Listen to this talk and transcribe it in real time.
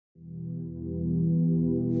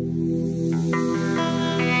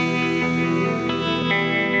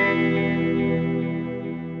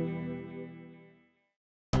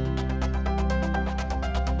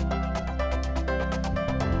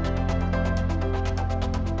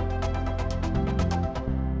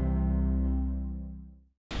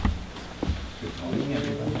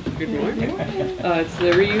Good morning. It's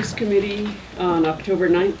the Reuse Committee on October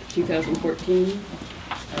 9th, 2014.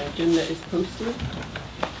 Our agenda is posted.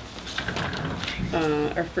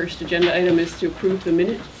 Our first agenda item is to approve the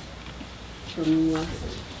minutes from last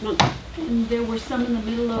month. And there were some in the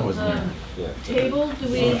middle of the table. Do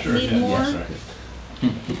we need more?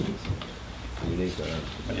 Yes,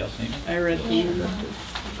 anybody else need? I read them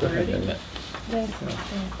already, but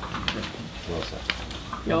Well said.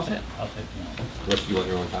 you all set? I'll take you. Russ, do you want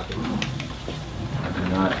your own copy? I do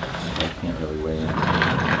not. I can't really weigh in.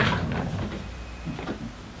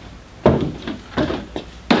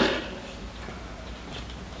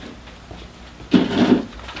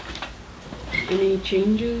 Any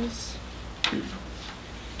changes?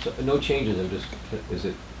 So, no changes, I'm just, is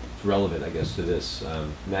it relevant, I guess, to this?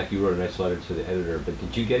 Mac, you wrote a nice letter to the editor, but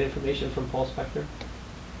did you get information from Paul Spector?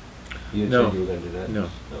 You No. said you were going to do that? No.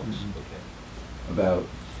 No, Mm-hmm. okay. About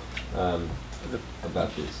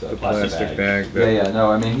this The plastic bag. Yeah,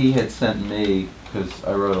 no, I mean, he had sent me, because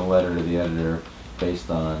I wrote a letter to the editor based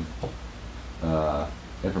on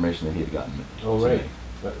information that he had gotten. Oh, to right.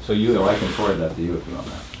 me. So you. So I can forward that to you if you want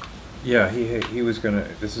that. Yeah, he was gonna.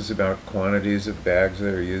 This is about quantities of bags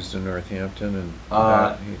that are used in Northampton, and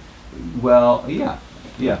Well, yeah,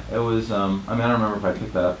 it was. I mean, I don't remember if I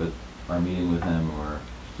picked that up at our meeting with him or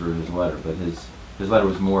through his letter, but his letter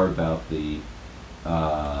was more about the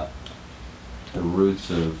roots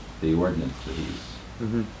of the ordinance that he's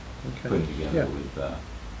putting together with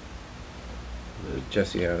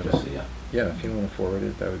Jesse Adams. Jesse, yeah. Yeah, if you want to forward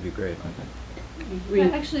it, that would be great. Okay.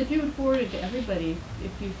 Actually, if you would forward it to everybody,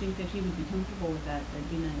 if you think that he would be comfortable with that, that'd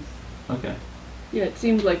be nice. Okay. Yeah, it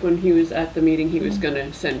seemed like when he was at the meeting, he was going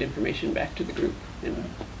to send information back to the group, and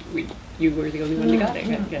you were the only one that got it,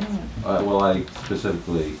 I guess. Well, I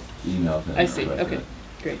specifically emailed him. I see. Okay,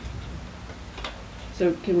 great.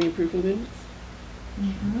 So can we approve the minutes?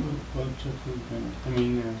 Vote to approve minutes. I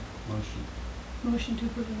mean, motion. Motion to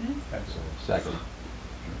approve the minutes? Excellent. Second.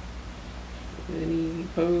 Any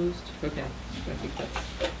opposed? Okay, so I think that's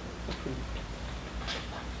approved.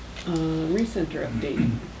 Recenter update.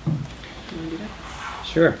 You wanna do that?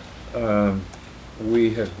 Sure.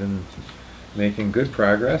 We have been making good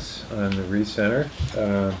progress on the recenter.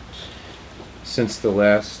 Since the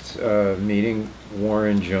last meeting,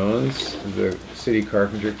 Warren Jones, the city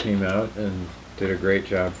carpenter, came out and did a great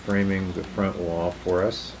job framing the front wall for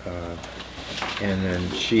us, and then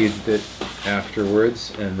sheathed it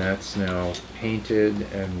afterwards, and that's now painted.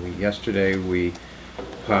 And yesterday we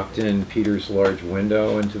popped in Peter's large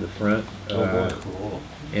window into the front. Cool.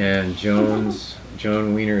 And Joan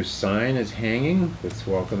Wiener's sign is hanging. It's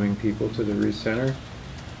welcoming people to the recenter.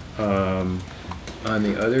 On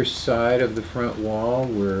the other side of the front wall,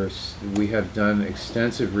 we have done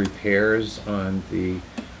extensive repairs on the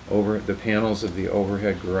panels of the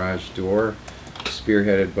overhead garage door,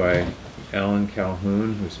 spearheaded by Alan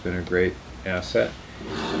Calhoun, who's been a great asset.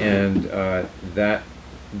 And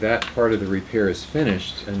that part of the repair is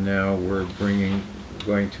finished, and now we're going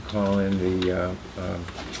to call in the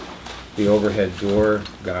overhead door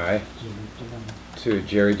guy, to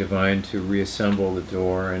Jerry Devine, to reassemble the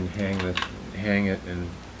door and hang it and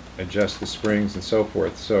adjust the springs and so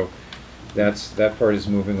forth. So that part is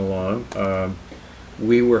moving along.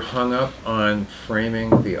 We were hung up on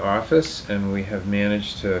framing the office, and we have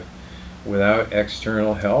managed to, without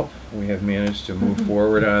external help, we have managed to move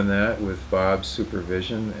forward on that with Bob's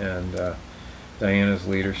supervision and Diana's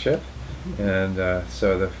leadership. And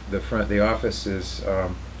so the office is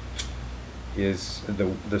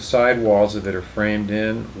the side walls of it are framed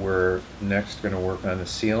in. We're next going to work on the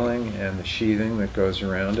ceiling and the sheathing that goes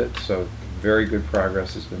around it. So very good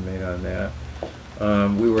progress has been made on that.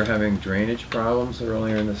 We were having drainage problems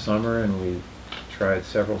earlier in the summer, and we tried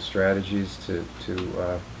several strategies to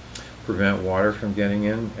prevent water from getting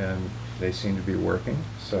in, and they seem to be working.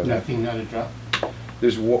 So Nothing, not a drop?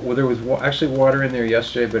 there was actually water in there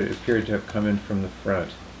yesterday, but it appeared to have come in from the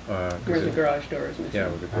front. Where the garage door is missing. Yeah,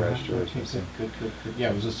 where the garage door is Okay, missing. good. Yeah,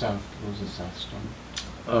 it was a south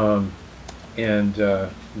storm. And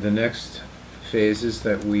the next phases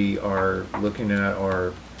that we are looking at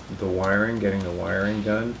are the wiring, getting the wiring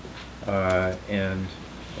done, and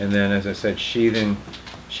then, as I said, sheathing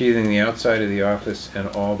the outside of the office and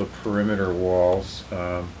all the perimeter walls,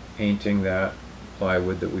 painting that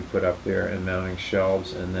plywood that we put up there, and mounting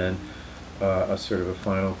shelves, and then a sort of a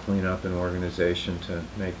final cleanup and organization to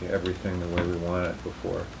make everything the way we want it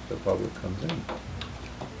before the public comes in. Am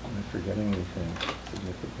I forgetting anything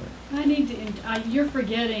significant? I need to, you're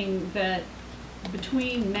forgetting that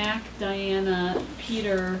between Mac, Diana,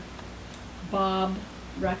 Peter, Bob,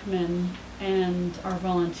 Reckman, and our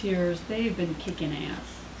volunteers, they've been kicking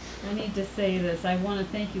ass. I need to say this. I want to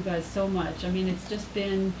thank you guys so much. I mean, it's just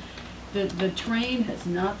been, the train has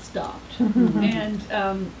not stopped. And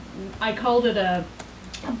I called it a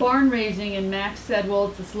barn raising, and Max said, well,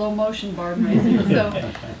 it's a slow motion barn raising. So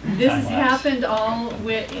this has happened all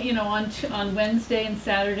with, you know, on Wednesday and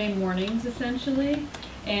Saturday mornings, essentially.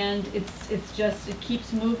 And it's just, it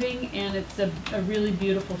keeps moving, and it's a really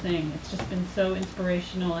beautiful thing. It's just been so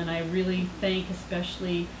inspirational, and I really thank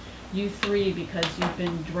especially you three, because you've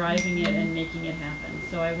been driving it and making it happen.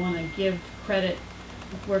 So I want to give credit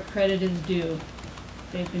where credit is due.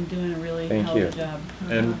 They've been doing a really hell of a job.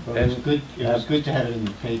 And Well, it was good. It was good to have it in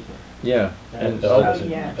the paper. yeah, And and Bill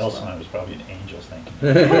yeah. was probably an angel thinking.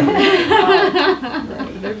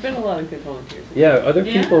 There've been a lot of good volunteers. yeah, other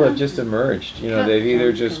people Yeah. have just emerged. You know, they've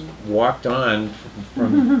either just walked on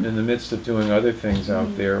from in the midst of doing other things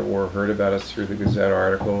out there, or heard about us through the Gazette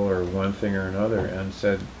article or one thing or another, and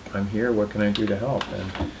said, "I'm here. What can I do to help?"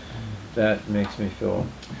 And that makes me feel.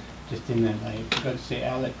 Just in that, I forgot to say,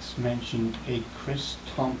 Alex mentioned a Chris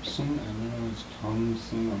Thompson. I don't know if it's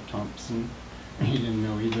Thompson or Thompson. He didn't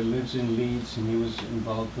know. He lives in Leeds, and he was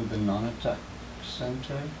involved with the non-attack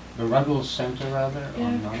center, the Rebels Center rather, Yeah,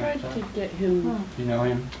 on I've tried non-attack. to get him. You know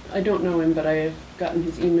him? I don't know him, but I have gotten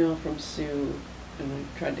his email from Sue, and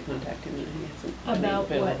I tried to contact him, and he hasn't been About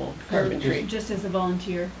available. what? Carpentry. Just as a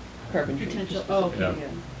volunteer. Carpentry. Potential. just Oh, specifically,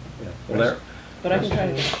 okay. yeah. Yeah. Well, there. But I can try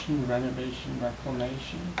to get. Restoration, renovation,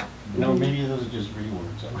 reclamation. No, maybe those are just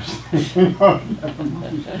rewords. I was thinking. Oh, never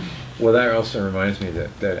mind. Well, that also reminds me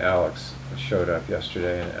that Alex showed up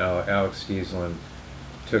yesterday, and Alex Giesland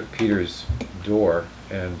took Peter's door,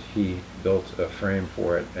 and he built a frame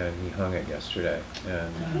for it, and he hung it yesterday. And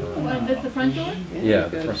What, that's the front door? yeah,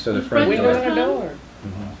 so the front Window door. and a door.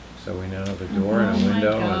 Mhm. So we now have a door and Oh a my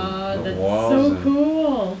window God, and the that's walls. so and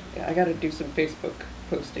cool. Yeah, I got to do some Facebook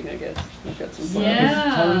posting, I guess. I've got some photos.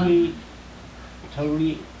 Yeah. It's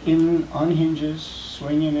totally on hinges,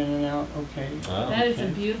 swinging in and out. Okay. Wow. That is a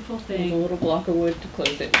Okay. beautiful There's a thing. little block of wood to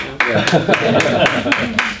close it now.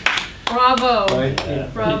 Yeah. Bravo. Well,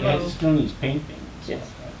 Bravo. it still needs painting. So, Yes.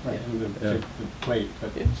 right, and Yeah. the plate,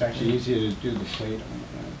 but Yeah. it's actually easier to do the plate on.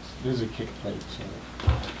 There's a kick plate,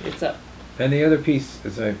 so. It's up. And the other piece,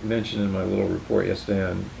 as I mentioned in my little report yesterday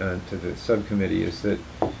on to the subcommittee, is that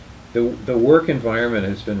the work environment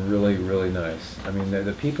has been really, really nice. I mean,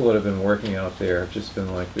 the people that have been working out there have just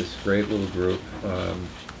been like this great little group,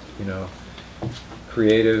 you know,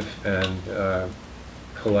 creative and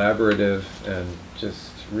collaborative, and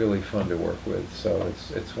just really fun to work with. So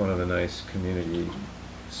it's one of the nice community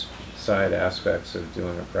side aspects of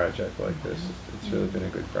doing a project like this. It's really been a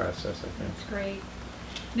good process, I think. That's great.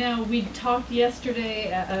 Now, we talked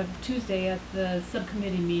yesterday, Tuesday at the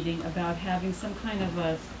subcommittee meeting about having some kind of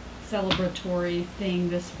a celebratory thing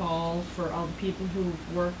this fall for all the people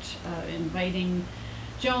who've worked, inviting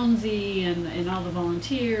Jonesy and all the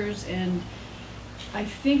volunteers. And I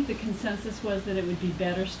think the consensus was that it would be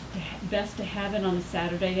best to have it on a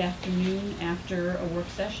Saturday afternoon after a work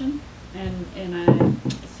session.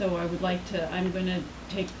 So I would like to, I'm going to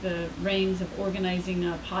take the reins of organizing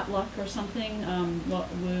a potluck or something.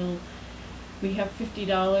 We have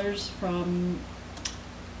 $50 from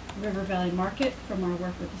River Valley Market from our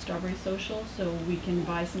work with the Strawberry Social, so we can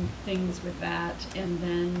buy some things with that, and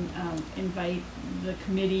then invite the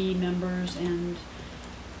committee members and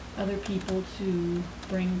other people to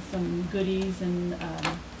bring some goodies and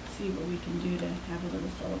see what we can do to have a little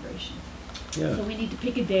celebration. Yeah. So we need to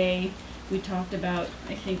pick a day. We talked about,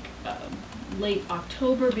 I think, late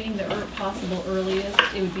October being the possible earliest.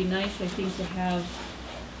 It would be nice, I think, to have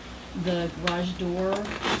the garage door,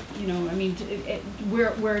 you know, I mean,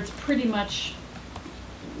 where it's pretty much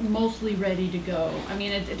mostly ready to go. I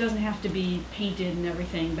mean, it doesn't have to be painted and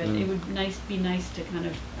everything, but it would be nice to kind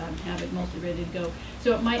of have it mostly ready to go.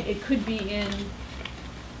 So it could be in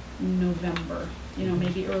November, you know,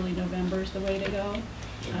 maybe early November is the way to go.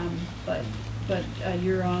 But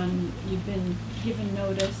you've been given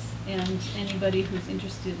notice, and anybody who's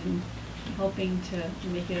interested in helping to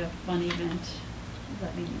make it a fun event,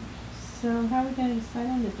 let me know. So how are we gonna decide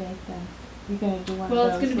on the date then? You're gonna do one Well,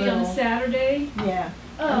 of it's those gonna be on a little- Saturday. Yeah.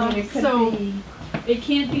 I mean, it could So be, it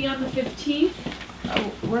can't be on the 15th.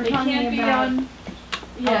 we're It talking can't be about. on,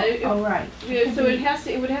 yeah, Oh, right. yeah, so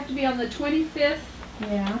it would have to be on the 25th.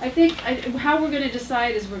 Yeah. I think, how we're gonna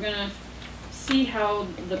decide is we're gonna see how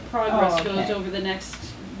the progress Oh, goes okay. over the next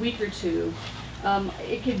week or two.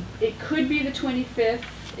 It could be the 25th,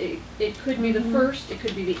 it could be the 1st, it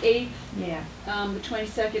could be the 8th. Yeah. The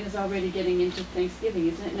 22nd is already getting into Thanksgiving,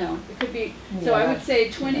 isn't it? No, it could be, so I Yeah. would say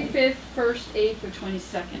 25th, 1st, 8th, or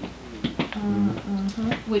 22nd.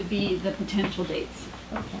 would be the potential dates.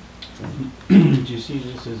 Okay. Do you see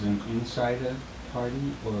this as an insider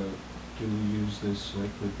party, or do we use this like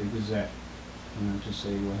with the Gazette? You know, to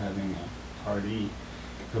say we're having a party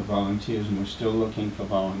for volunteers, and we're still looking for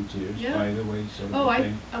volunteers, Yeah. by the way, sort of Oh, a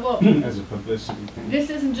thing, well, as a publicity thing. this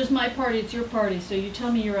isn't just my party, it's your party, so you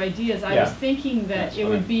tell me your ideas. I Yeah. was thinking that That's it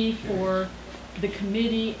what would I'm be curious. for the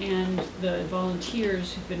committee and the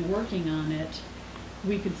volunteers who've been working on it.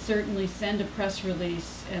 We could certainly send a press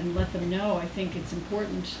release and let them know. I think it's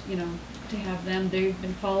important, you know, to have them. They've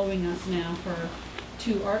been following us now for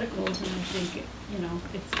 2 articles, and I think, you know,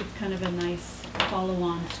 it's kind of a nice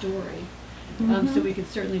follow-on story. So we could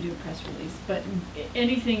certainly do a press release, but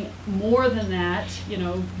anything more than that, you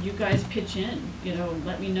know, you guys pitch in, you know,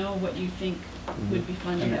 let me know what you think would be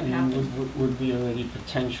fun to have And happen. would we already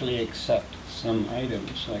potentially accept some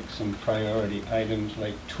items, like some priority items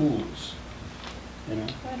like tools, you know?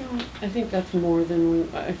 I think that's more than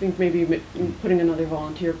I think maybe putting another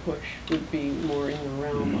volunteer push would be more in the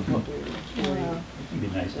realm of what we were doing. Wow. It'd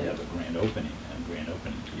be nice to have a grand opening to be a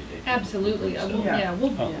day. Absolutely, So, we'll, Yeah. yeah,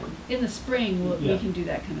 we'll, Oh. in the spring, we Yeah. can do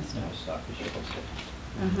that kind of you know, stuff. stock the shelves.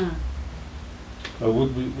 Uh-huh. But we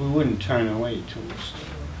wouldn't turn away tools.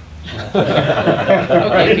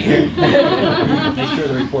 Okay, Peter. Make sure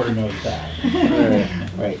the reporter knows that.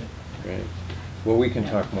 Right. Right. Well, we can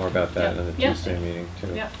talk more about that in the Yep. Tuesday meeting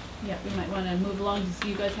too. Yep, yeah, we might want to move along. Do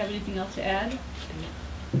you guys have anything else to add?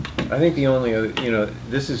 I think the only other, you know,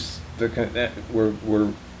 this is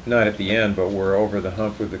we're not at the end, but we're over the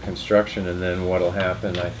hump with the construction, and then what'll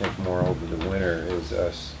happen, I think, more over the winter is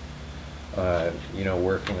us, you know,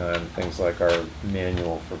 working on things like our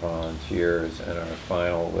manual for volunteers and our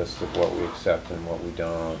final list of what we accept and what we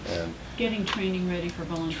don't, and Getting training ready for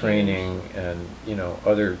volunteers. training and, you know,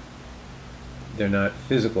 they're not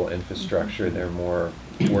physical infrastructure, they're more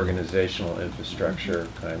organizational infrastructure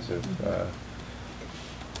kinds of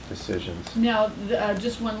decisions. Now,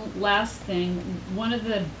 just one last thing. One of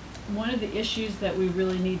the issues that we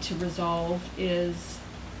really need to resolve is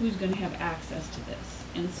who's going to have access to this.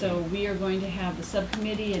 And so we are going to have the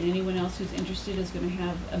subcommittee, and anyone else who's interested is going to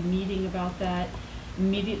have a meeting about that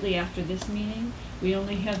immediately after this meeting. We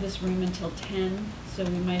only have this room until 10, so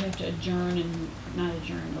we might have to not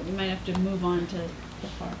adjourn, but we might have to move on to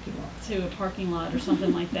a parking lot or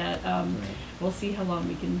something like that. We'll see how long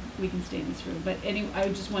we can stay in this room. But anyway, I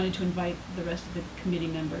just wanted to invite the rest of the committee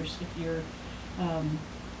members, if you're,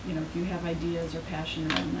 you know, if you have ideas or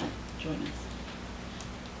passion around that, join us.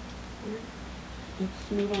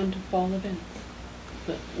 Let's move on to fall events.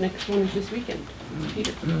 The next one is this weekend.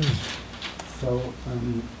 Peter. So,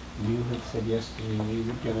 you had said yesterday we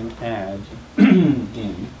would get an ad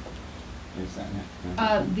in. Is that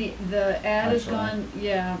it? The ad has That's right. gone,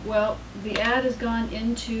 yeah, well, the ad has gone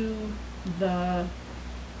into the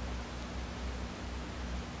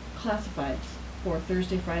classifieds for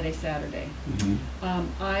Thursday, Friday, Saturday. Mhm.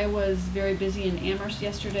 I was very busy in Amherst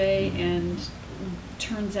yesterday, and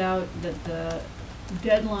turns out that the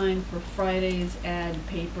deadline for Friday's ad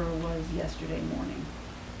paper was yesterday morning.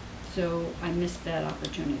 So I missed that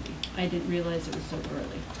opportunity. I didn't realize it was so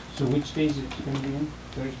early. So which days it's going to be in?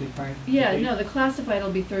 Thursday, Friday? Yeah, no, the classified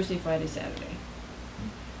will be Thursday, Friday, Saturday.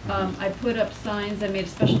 Mm-hmm. I put up signs, I made a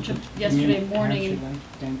special trip yesterday morning. Actually,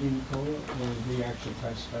 like Dandy Nicola, or the actual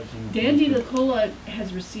classified? Dandy Nicola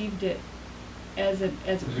has received it as a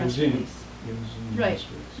Because it press was in- release. It was in Right, last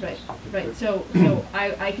week's. Right, so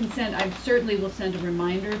I can send, I certainly will send a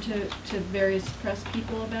reminder to various press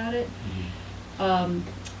people about it. Mhm.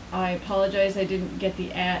 I apologize, I didn't get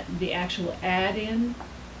the actual ad in.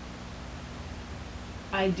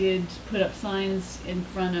 I did put up signs in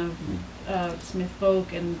front of Smith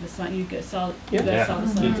Folk, and the sign, you guys saw the Yeah.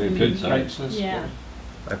 signs. Good- good sign. Craigslist. Yeah.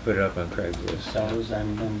 I put it up on Craigslist. Sellers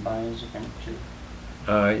and then buyers again too.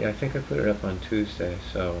 Yeah, I think I put it up on Tuesday,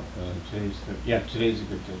 so, Today's a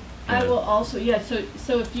good day. I will also, yeah,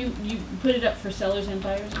 so if you put it up for sellers and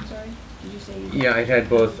buyers, I'm sorry, did you say? yeah, I had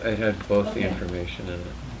both the Okay. information in it.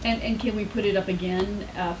 And can we put it up again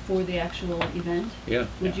for the actual event? Yeah.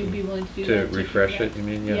 Would you be willing to do To that? refresh it, you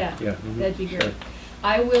mean? Yeah, yeah. That'd be Sure. great.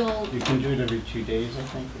 I will, You can do it every 2 days, I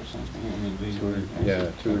think, or something. I mean, these were.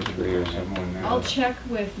 2 or 3 or something. I'll check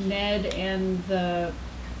with Ned and the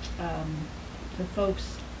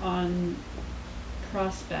folks on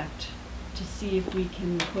Prospect to see if we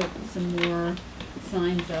can put some more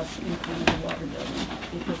signs up in front of the water building,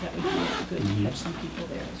 because that would be good to catch some people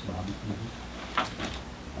there as well.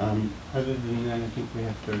 Other than that, I think we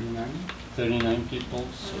have 39 people,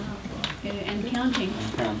 so, And counting.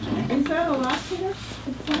 and counting. Is that a lot, Peter? It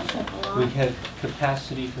sounds like a lot. We have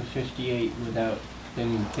capacity for 58 without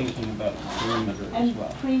been thinking about the perimeter as And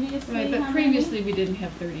well. previously, Right, how but many? previously we didn't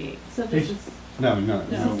have 38. So this is, No. No,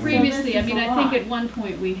 So previously, I this is mean, a I think lot. at one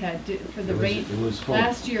point we had, for the rate, It was full.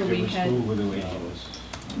 last year we had- It was full with the way it was.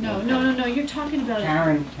 no, you're talking about.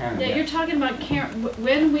 Karen, Yeah, you're talking about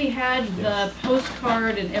when we had the Yes.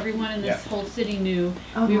 postcard and everyone in this Yeah. whole city knew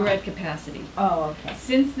we were Uh-huh. at capacity. oh, okay.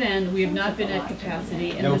 Since then, we have not Sounds been like a at lot to capacity,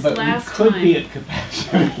 me. and No, this but we last could time. be at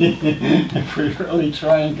capacity if we really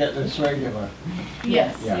try and get this regular.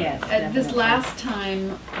 Yes, Yeah. Yes, this definitely. last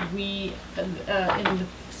time, we, in the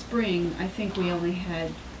spring, I think we only had,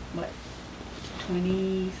 what,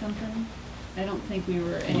 20-something? I don't think we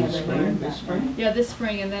were anywhere This near. spring, this spring? Yeah, this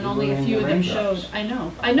spring, and then We only were a in few the of them raindrops. showed. I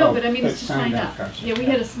know, Oh, but I mean, but it's to signed sign up, up. gotcha. Yeah, we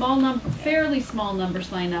had a small number, fairly small number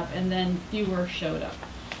sign up, and then fewer showed up.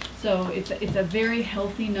 So it's a very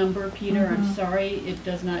healthy number, Peter. I'm Mhm. sorry, it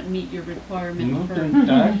does not meet your requirement No, for, don't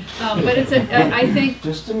die. but it's I think,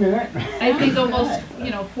 Just a minute. I think almost,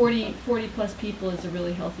 Good. 40 plus people is a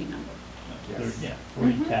really healthy number. Yes. Yeah,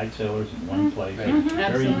 40 tag sellers in one place. Right. Mhm. Very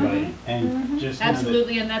Absolutely. inviting. And just now that-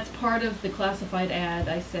 Absolutely, and that's part of the classified ad.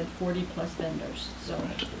 I said 40 plus vendors, so.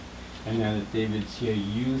 And now that David's here,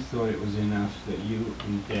 you thought it was enough that you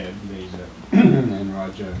and Deb, Lisa, and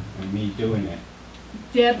Roger, and me doing it.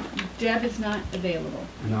 Deb is not available.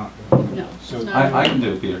 Not. No, So it's not I can available.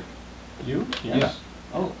 do it, Peter. You? Yeah. Yes.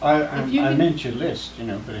 Oh, If you I can- meant your list,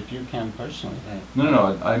 but if you can personally,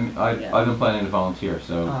 No, Yeah. I've been planning to volunteer,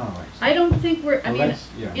 so. Oh, I don't think we're, I Well, mean, that's-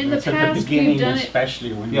 yeah, in the that's at past, we've beginning done it-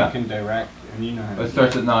 especially when Yeah. you can direct and you know how to It do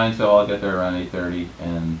starts at 9, so I'll get there around 8:30,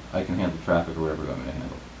 and I can handle traffic or whatever I'm gonna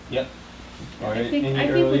handle. Yep. Or I think any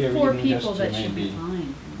with earlier 4 even just people, to that should be maybe-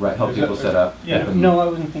 fine. Right, help Is people that- set up. Yeah. get them- No, I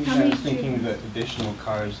wasn't thinking How that. I many was thinking students? the additional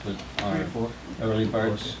cars that are early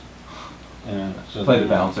birds. So Play the that-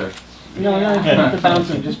 bouncer. No, the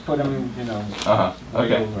bouncer, just put them, Uh-huh, way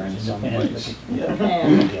okay. over in some And- place. Yeah.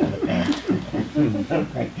 And- Yeah, the pan.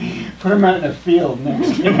 Put them out in a field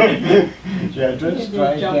next to yeah, just do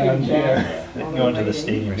drive jumping down jacks. here. They On can go the into the way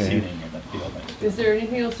stadium Okay. seating in the field next to Is there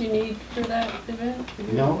anything else you need for that event?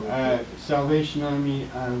 No, Salvation Army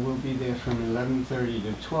will be there from 11:30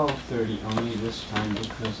 to 12:30 only this time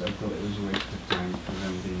because I thought it was a waste of time for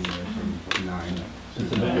them being there from 9. Since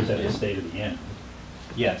the vendors at the state of the inn.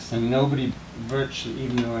 Yes, and nobody virtually,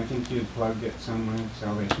 even though I think you'd plug it somewhere,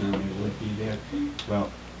 Salvation Army would be there, well,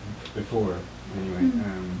 before, anyway.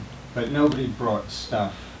 But nobody brought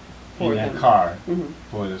stuff For in a them. car Mhm.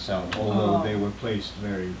 for the although Oh. they were placed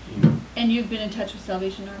very, And you've been in touch with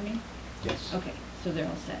Salvation Army? yes. Okay, so they're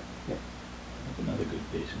all set. That's another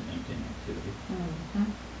good basic LinkedIn activity. Mhm.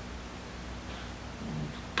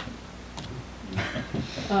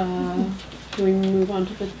 Can we move on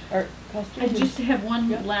to the art I costumes? just have one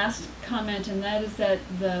Yeah. last comment, and that is that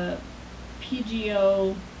the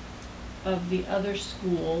PGO of the other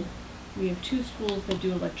school, we have 2 schools that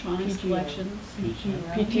do electronics PGO. collections.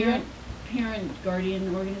 PTO? Parent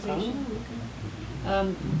Guardian Organization.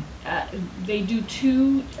 Oh, They do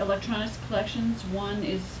 2 electronics collections. One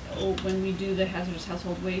is when we do the hazardous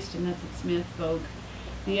household waste, and that's at Smith, Vogue.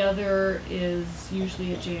 The other is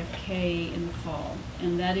usually at JFK in the fall,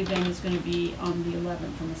 and that event is going to be on the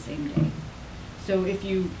 11th, on the same day. So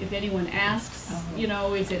if anyone asks,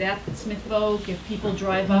 is it at Smith Vogue, if people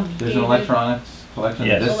drive up. There's an David, electronics collection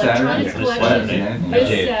Yes. this Saturday? Electronics This collection I haven't seen anything this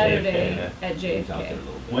yet. JFK, Saturday yeah. at It's out there JFK. a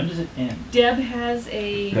little bit. When does it end? Deb has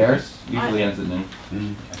a. Theirs usually ends at noon.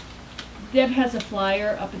 Mm. Deb has a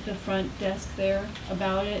flyer up at the front desk there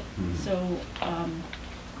about it, Mhm. so,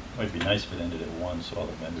 Might be nice if it ended at 1 so all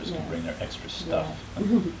the vendors can bring their extra stuff. Yes.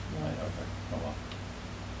 Right, okay. Oh, well.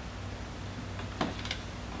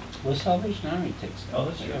 Well, Salvation Army takes Oh,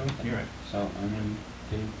 that's true. everything. You're right. So, I mean,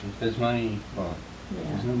 if there's money, well,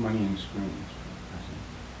 there's no money in screens.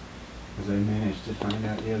 Because I managed to find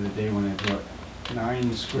out the other day when I brought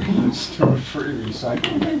 9 screens to a free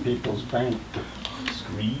recycling at People's Bank.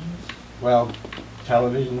 Screens? Well,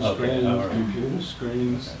 television Okay, screens, all right. computer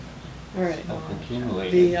screens, all right. stuff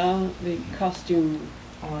accumulated. The costume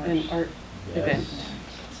and art event.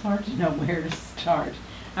 It's hard to know where to start.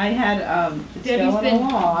 I had, it's Debbie's going been,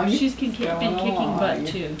 along. she's It's been going kicking butt along.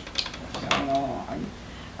 too. Going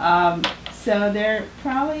along. So there are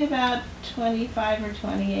probably about 25 or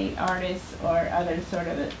 28 artists or other sort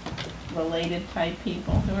of related type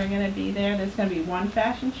people who are going to be there. There's going to be 1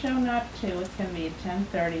 fashion show, not 2. It's going to be at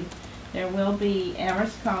 10:30. There will be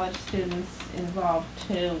Amherst College students involved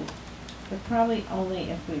too, but probably only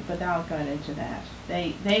if we, without going into that.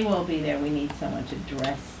 They will be there. We need someone to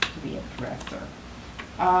dress, to be a dresser.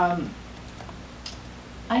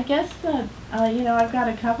 I guess that, I've got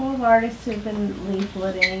a couple of artists who've been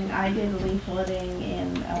leafleting. I did leafleting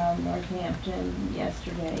in Northampton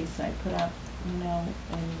yesterday, so I put up, in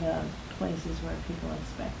the places where people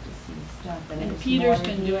expect to see stuff. And it And was Peter's more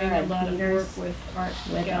been here, doing a and lot of Peter's work with art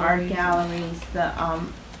with galleries. art galleries. The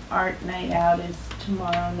art night out is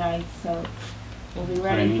tomorrow night, so we'll be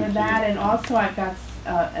ready Planning for to- that. And also I've got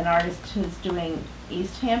an artist who's doing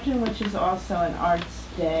East Hampton, which is also an arts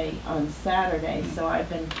day on Saturday, so I've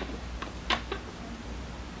been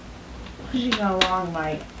pushing along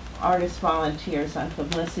my artist volunteers on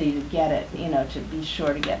publicity to get it, to be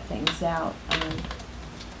sure to get things out.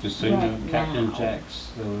 Just so you know, Right Captain now.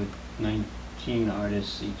 Jack's, there were 19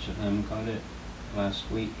 artists, each of them got it last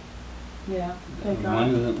week. Yeah, they got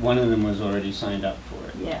One of them was already signed up for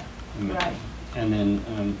it. yeah, And- right. And then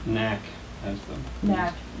NAC has them.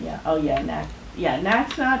 NAC, yeah, oh yeah, NAC. Yeah,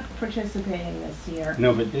 NAC's not participating this year.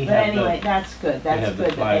 No, but they But have anyway, the, that's good, that's have the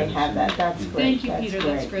good that they flyers have that, and- that's Mm. great. Thank you, Peter,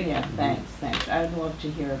 that's great. Yeah, thanks. I would love to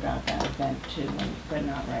hear about that event too, but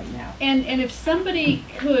not right now. And if somebody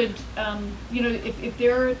could,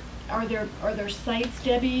 if are there sites,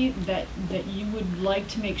 Debbie, that you would like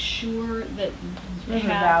to make sure that River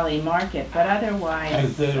have? Valley Market, but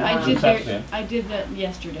otherwise. I did that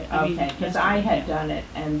yesterday. I mean, Okay, because I yesterday, had yeah. done it,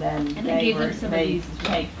 and then And I gave them they some of they these as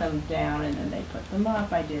well. take them down, and then they put them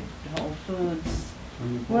up. I did Whole Foods,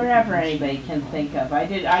 wherever anybody can think of. I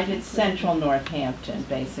did central Northampton,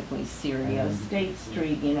 basically Syrio, State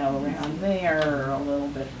Street, around there, or a little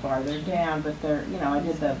bit farther down, but I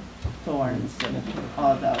did the Thorns and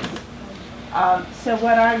all of those. So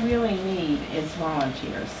what I really need is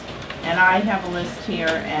volunteers. And I have a list here,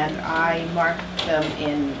 and I marked them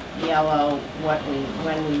in yellow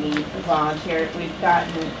when we need volunteers. We've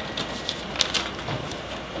gotten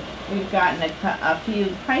a few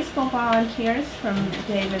high school volunteers from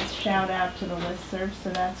David's shout out to the listserv, so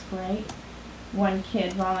that's great. One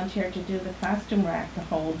kid volunteered to do the costume rack the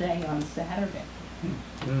whole day on Saturday.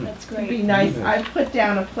 That's It'd be great. nice, I put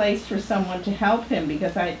down a place for someone to help him,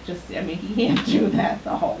 because he can't do that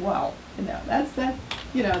the whole,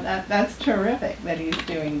 that's terrific that he's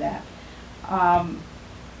doing that.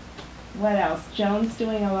 What else? Joan's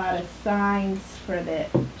doing a lot of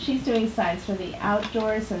she's doing signs for the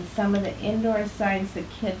outdoors, and some of the indoor signs. The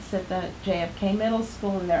kids at the JFK Middle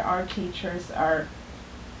School and their art teachers are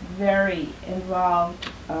very involved.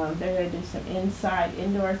 They're going to do some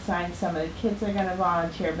indoor signs. Some of the kids are going to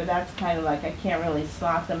volunteer, but that's kind of like, I can't really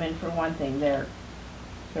slot them in. For one thing, they're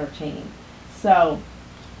 13. So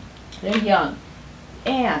they're young.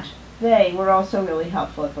 And they were also really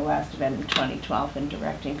helpful at the last event in 2012 in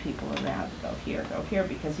directing people around to go here,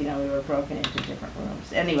 because, we were broken into different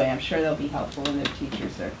rooms. Anyway, I'm sure they'll be helpful, and their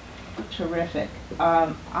teachers are terrific.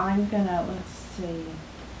 And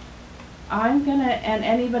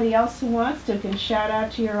anybody else who wants to can shout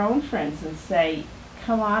out to your own friends and say,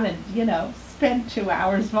 come on and, spend 2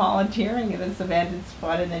 hours volunteering at this event. It's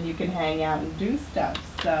fun, and then you can hang out and do stuff.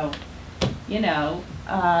 So,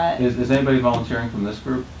 Is anybody volunteering from this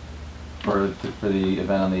group for the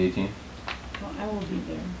event on the 18th? Well, I will be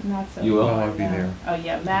there. not so You will? far, Oh, I'll be no. there. Oh,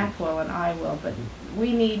 yeah, Mac will and I will, but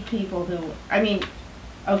we need people who,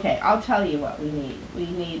 okay, I'll tell you what we need. We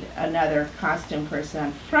need another costume person.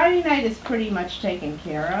 On Friday night is pretty much taken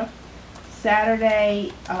care of.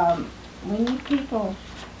 Saturday, we need people.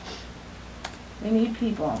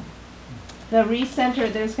 The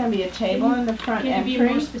recenter, there's gonna be a table in the front Can entry. you be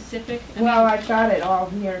more specific? Well, I've got it all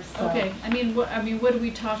here, so. Okay, what are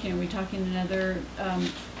we talking? Are we talking another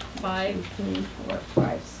 5? 2, 3, 4,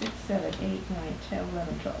 5, 6, 7, 8, 9, 10,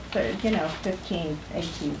 11, 12, 13, 15,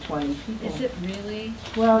 18, 20 people. Is it really?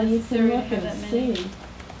 Well, you necessary can to look have and that many? see.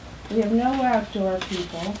 We have no outdoor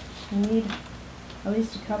people. We need at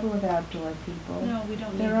least a couple of outdoor people. No, we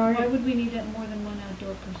don't need, There are- why would we need more than one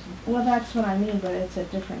outdoor person? Well, that's what I mean, but it's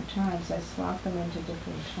at different times. I slot them into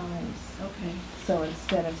different times. Okay. So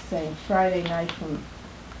instead of saying Friday night from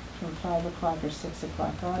 5 o'clock or 6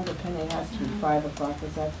 o'clock on, depending, it has to be 5 o'clock,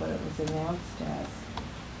 because that's what it was announced as.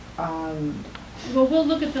 Well, we'll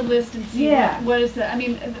look at the list and see Yeah. what is the,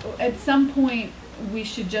 at some point, we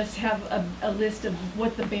should just have a list of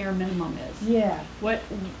what the bare minimum is. Yeah.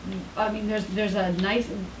 There's a nice,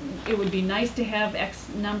 it would be nice to have X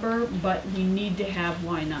number, but we need to have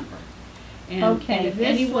Y number. And if this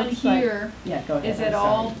anyone looks like- here Yeah, go ahead. is I'm at sorry.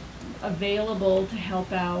 all available to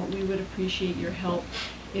help out, we would appreciate your help.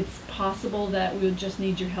 It's possible that we would just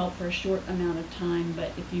need your help for a short amount of time,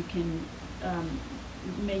 but if you can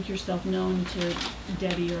make yourself known to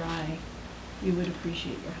Debbie or I, we would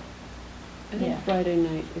appreciate your help. I think Yeah. Friday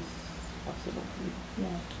night is possible.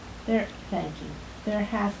 Yeah. Thank you. there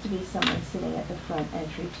has to be someone sitting at the front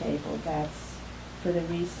entry table. That's for the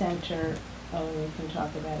recenter. Oh, we can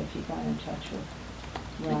talk about if you got in touch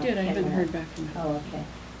with Rob I did, I haven't Kimmel. heard back from him. Oh, okay.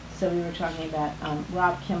 So we were talking about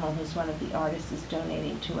Rob Kimmel, who's one of the artists, is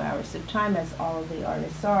donating 2 hours of time, as all of the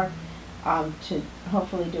artists are, to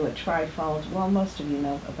hopefully do a trifold. Well, most of you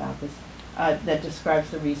know about this. That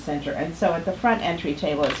describes the recenter. And so at the front entry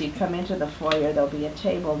table, as you come into the foyer, there'll be a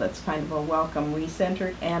table that's kind of a welcome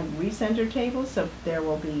recenter and recenter table. So there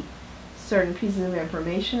will be certain pieces of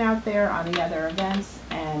information out there on the other events,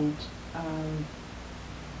 and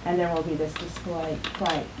there will be this display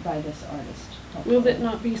by this artist. Will it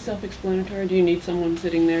not be self-explanatory? Do you need someone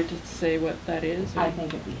sitting there to say what that is? or- I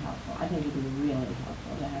think it'd be helpful. I think it'd be really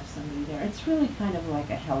helpful to have somebody there. It's really kind of like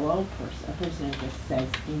a hello person, a person who just says,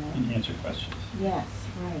 you know. And answer questions. Yes,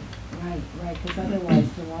 right, because otherwise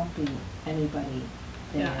there won't be anybody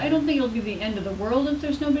there. Yeah, I don't think it'll be the end of the world if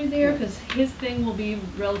there's nobody there, because his thing will be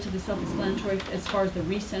relatively self-explanatory as far as the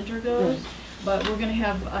recenter goes. Right. But we're gonna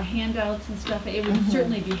have handouts and stuff. It would Mhm.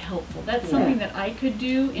 certainly be helpful. That's Yeah. something that I could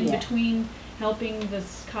do in Yeah. between helping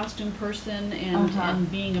this costume person and, Uh-huh.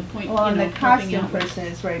 and being a point, Well, and the helping costume out. person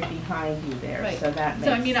is right behind you there, Right. so that makes,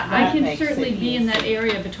 So I mean, I that can makes certainly it be in that easy.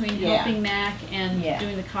 area between Yeah. helping Mac and Yeah.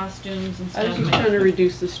 doing the costumes and I stuff. was just trying to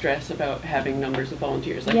reduce the stress about having numbers of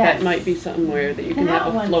volunteers. Like Yes. that might be somewhere that you can That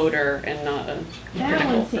have a one's- floater and not a That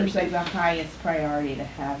critical one seems person. like the highest priority to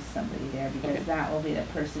have somebody there, because Okay. that will be the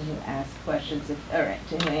person who asks questions, or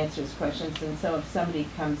who answers questions, and so if somebody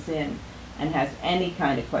comes in and has any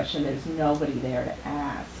kind of question, there's nobody there to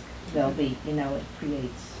ask. There'll be, you know, it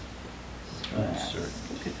creates stress.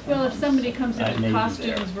 Absurd. Well, if somebody comes in I with may be there.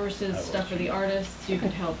 costumes I versus will. stuff for the artists, you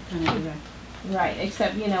could help kind of direct. Right,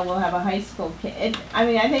 except, you know, we'll have a high school kid. I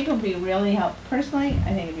mean, I think it would be really personally,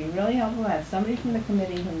 I think it'd be really helpful to have somebody from the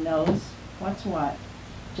committee who knows what's what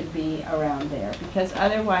to be around there. Because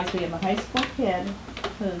otherwise, we have a high school kid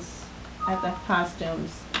who's at the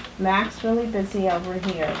costumes. Mac's really busy over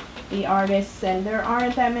here. The artists, and there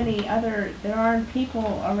aren't that many there aren't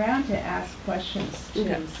people around to ask questions to.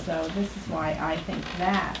 Yeah. So this is why I think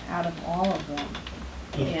that, out of all of them,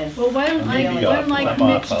 is Well, why don't I, really. why don't I I'm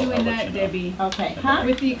commit off, to I'll doing let that, you know. Debbie? Okay, huh?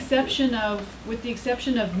 With the exception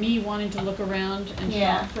of me wanting to look around and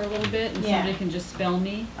Yeah. shop for a little bit, and Yeah. somebody can just spell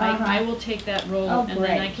me, Uh-huh. I will take that role, Oh, and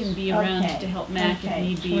then I great. can be around Okay. to help Mac if Okay.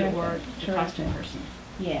 need be, or Terrific. the costume Terrific. person.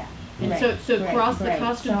 Yeah. And Great, so great, cross the great.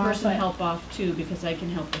 costume So I'll person put- help off too, because I can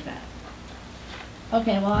help with that.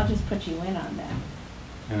 Okay, well, I'll just put you in on that.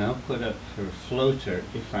 And I'll put up for floater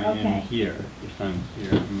if I Okay. am here. If I'm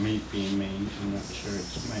here, maybe in Maine, I'm not sure,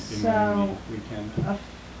 it might be So, Maine weekend.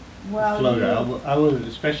 Well, Floater, you- I will,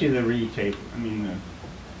 especially the retable,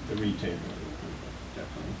 the retable,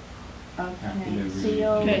 definitely. happy Okay, to so read. you'll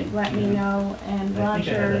Okay. let me know, and I think I have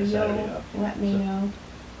Roger, that Saturday you'll off, let me so- know.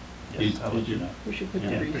 Yes, Did- I'll did let you you- know. We should put Yeah,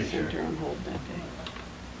 the I'm pretty sure. recenter on hold that day.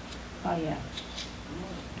 Oh, yeah.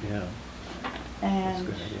 Yeah, that's a And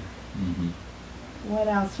good idea. Mm-hmm. what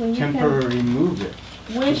else? When you can, Temporary move it.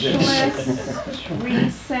 wish list,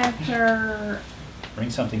 recenter. Bring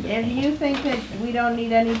something to If paint. you think that we don't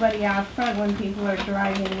need anybody out front when people are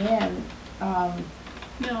driving in,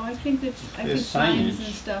 No, I think that, I think There's signs signage.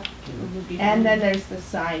 and stuff would be. and then fine. there's the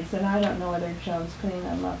signs, and I don't know whether Joan's putting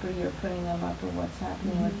them up or you're putting them up or what's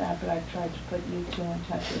happening with that, but I've tried to put you two in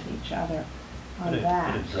touch with each other on Put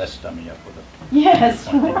that. a dress dummy up with a. Yes,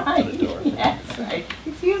 pointing right, to the door. yes, right.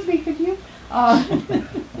 Excuse me, could you?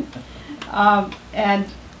 And,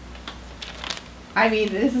 I mean,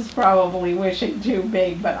 this is probably wishing too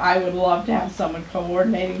big, but I would love to have someone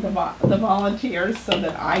coordinating the volunteers so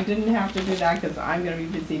that I didn't have to do that, because I'm gonna be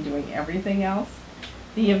busy doing everything else.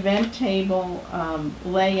 The event table,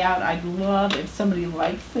 layout, I'd love if somebody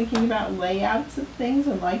likes thinking about layouts of things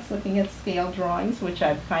and likes looking at scale drawings, which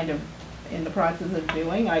I'm kind of in the process of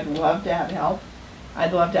doing. I'd love to have help.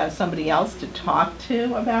 I'd love to have somebody else to talk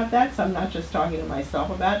to about that, so I'm not just talking to myself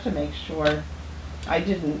about it, to make sure I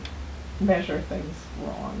didn't measure things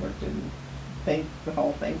wrong or didn't think the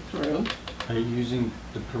whole thing through. Are you using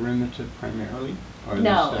the perimeter primarily? Or the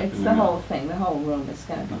No, stuff it's in the middle? whole thing, the whole room is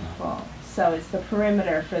gonna be full. So it's the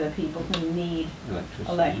perimeter for the people who need Electricity.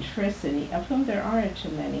 electricity, of whom there aren't too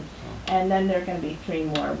many. Oh. And then there are gonna be 3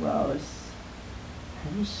 more rows.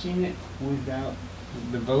 Have you seen it without,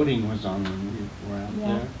 the voting was on when we were out Yeah,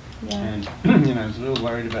 there? yeah. And, you know, I was a little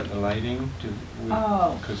worried about the lighting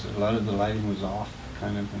Oh. because a lot of the lighting was off,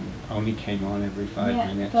 kind of, and only came on every 5 Yeah,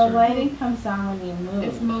 minutes. the or- lighting comes on when you move.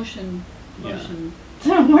 It's motion. Yeah.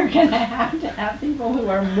 So we're gonna have to have people who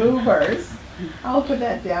are movers. I'll put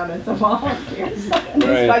that down as a volunteer. So Right.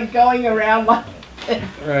 it's like going around like this.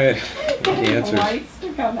 Right, Getting the dancers. lights to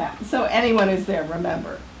go that. So anyone who's there,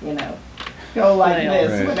 remember, go like Right.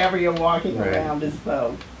 this Right. whenever you're walking Right. around as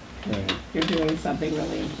though Right. you're doing something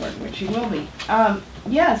really important, which you will be.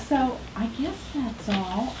 Yeah, so I guess that's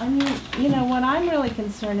all. I mean, what I'm really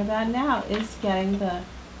concerned about now is getting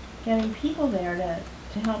people there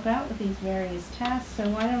to help out with these various tasks. So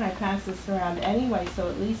why don't I pass this around anyway, so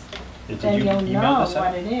at least Did then you you'll email know this out?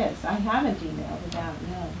 what it is. I haven't emailed it out,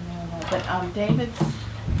 no. But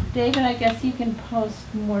David, I guess you can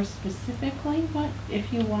post more specifically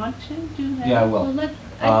if you want to do that. Yeah, I Well, will.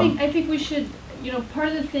 I think we should, part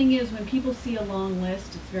of the thing is when people see a long list,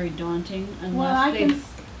 it's very daunting Well, I unless can.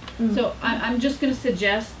 they've. So I'm just gonna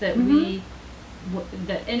suggest that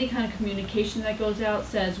that any kind of communication that goes out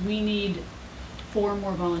says we need 4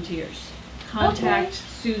 more volunteers. Contact Okay.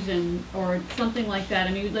 Susan or something like that.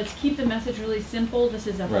 I mean, let's keep the message really simple. This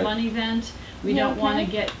is a Right. fun event. We Yeah, don't want to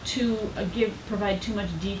okay. get provide too much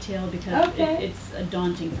detail because Okay. it's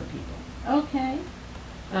daunting for people. Okay,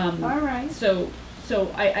 all right. So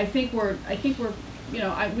I think we're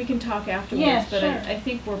we can talk afterwards, Yeah, but sure. I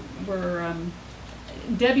think we're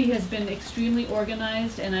Debbie has been extremely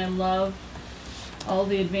organized, and I love all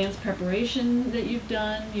the advanced preparation that you've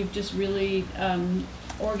done. You've just really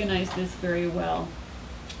organized this very well.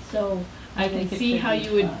 So I can think it see should how be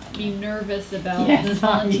you would fun. be nervous about Yes, the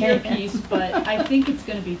volunteer yeah. piece, but I think it's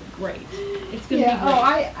going to be great. It's going to Yeah, be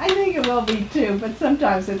great. I think it will be too, but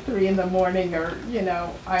sometimes at 3 in the morning or,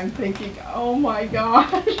 I'm thinking, oh my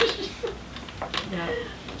gosh. Yeah.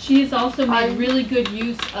 She has also made I'm- really good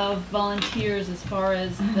use of volunteers as far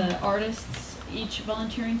as the artists, each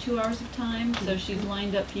volunteering 2 hours of time. So she's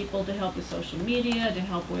lined up people to help with social media, to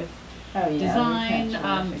help with Oh, yeah. design. we've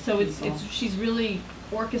had terrific So people. she's really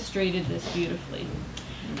orchestrated this beautifully.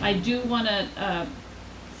 I do want to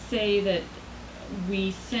say that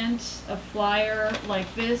we sent a flyer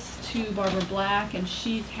like this to Barbara Black, and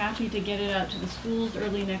she's happy to get it out to the schools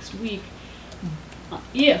early next week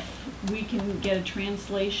if we can get a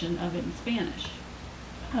translation of it in Spanish.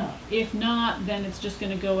 Oh. If not, then it's just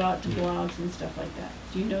going to go out to blogs and stuff like that.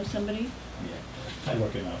 Do you know somebody? Yeah, I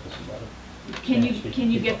work in office about it. Can you Spanish-speaking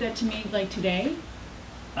can you get people. that to me like today?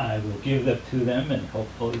 I will give that to them and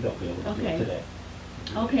hopefully they'll be able to do Okay. it today.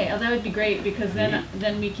 Okay, oh, that would be great because then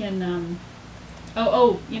we can.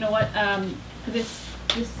 You know what? This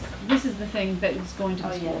is the thing that is going to the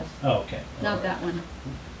Oh, schools, yes. Oh, okay. not that one.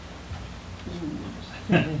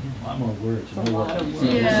 A lot more words. It's a lot of words.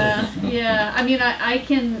 Yeah. I mean, I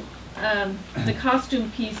can. The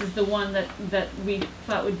costume piece is the one that we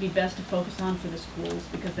thought would be best to focus on for the schools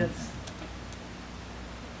because that's.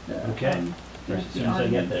 Okay. that's As the soon as I get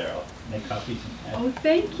audience. there, I'll make copies and Oh,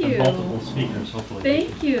 thank you. multiple speakers, hopefully. they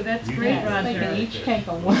Thank can you. That's use great, it. Yes, they can Roger. each take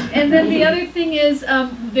a one. And then the other thing is,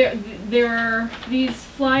 there are these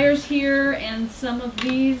flyers here and some of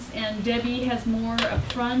these, and Debbie has more up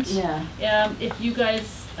front. Yeah. If you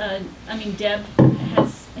guys, Deb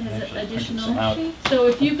has Actually, I can additional. send out- So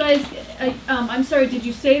if you guys, I'm sorry, did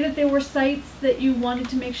you say that there were sites that you wanted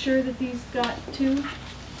to make sure that these got to?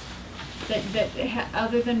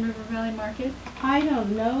 Other than River Valley Market? I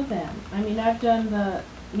don't know them. I mean, I've done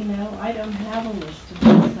I don't have a list of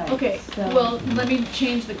these sites. Okay, so- well, let me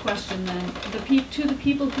change the question then. To the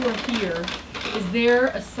people who are here, is there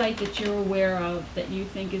a site that you're aware of that you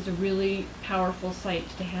think is a really powerful site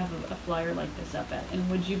to have a flyer like this up at? And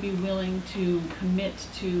would you be willing to commit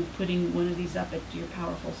to putting one of these up at your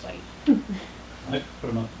powerful site? I could put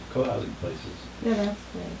them up at co-housing places Yeah, that's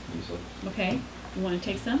great. easily. Okay, you want to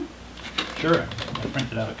take some? Sure. I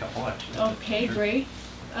printed out a couple actually. Okay, Sure. great.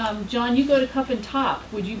 John, you go to Cup and Top.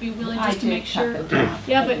 Would you be willing I just to did make Cup sure? and Top.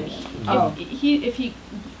 Yeah, I but did.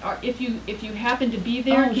 if you happen to be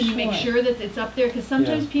there, Oh, can you make sure. sure that it's up there? Because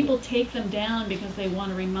sometimes Yeah. people take them down because they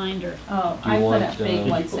want a reminder. Oh, Do you I put want, up big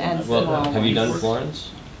ones and well, small ones. have you done Florence?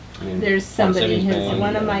 I mean, There's Florence somebody Savings who's, Bank,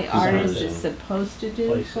 one of my designers artists is and- supposed to do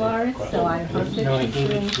Place Florence, across so I the- hope No, I that she's gave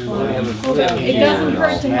it doing to, We Florence. have a- Hold we have on. a It meeting doesn't and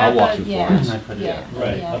hurt to I'll have walk a- through yeah. Florence. I put it Yeah. up.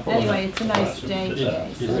 Right. Yeah. up on Anyway, the- it's a nice across day the-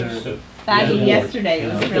 today, Is so. there- Back Yeah. yesterday, it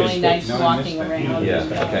Yeah. was really nice No, I walking missed that. around. Yeah,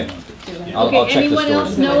 and, okay. doing- I'll Okay, check the anyone stores else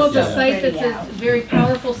and know of a Yeah. site that's Yeah. a very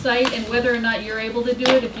powerful site, and whether or not you're able to do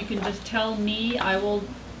it, if you can just tell me, I will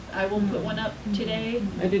put one up today.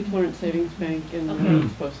 I did Florence Savings Bank and Okay.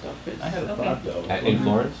 Florence Post Office. I had a Okay. thought though. In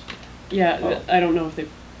Florence? Yeah, Oh. I don't know if they've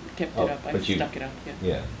kept Oh, it up. I but you- stuck it up, yeah.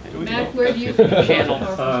 Yeah. Do we Mac, go- where do you think is a Channel.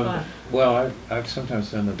 powerful spot? Well, I've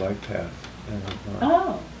sometimes done the bike path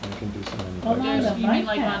Oh, I can do some in Oh, the on There's, the budget. you mean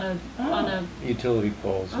like bike on path. on a, Utility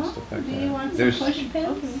poles and oh, stuff like do that. you want some There's- push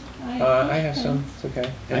pins? I have some, it's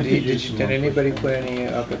okay. I And could use did some did more anybody push put pins. any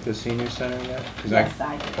up at the senior center yet? 'Cause Yes,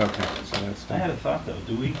 I did. Okay, so that's I had done. a thought though,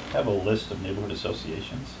 do we have a list of neighborhood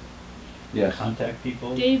associations? Yes. Contact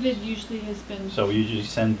people? David usually has been. So we usually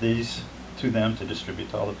send these to them to distribute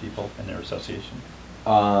to all the people in their association?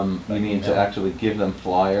 You mean to email. actually give them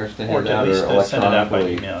flyers to Or hand to at out, least, or send it out by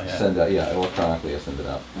electronically? email, yeah. Send out, yeah, electronically I send it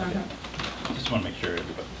out. Just want to make sure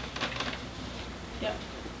everybody. Yep,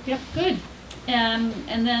 yep, good. And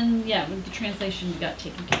then, yeah, with the translation got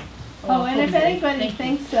taken care of. Oh, and if hopefully. anybody Thank you.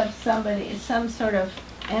 thinks of somebody, some sort of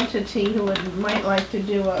entity who might like to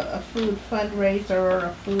do a food fundraiser or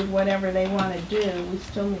a food whatever they want to do, we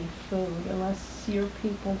still need food unless your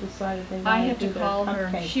people decided they I want have to to do call the her.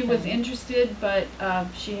 cupcake She was thing. interested, but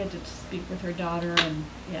she had to speak with her daughter and,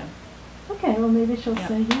 yeah. Okay, well, maybe she'll Yeah.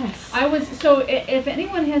 say yes. I was, so if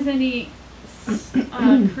anyone has any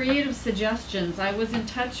creative suggestions, I was in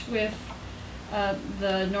touch with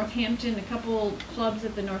the Northampton, a couple clubs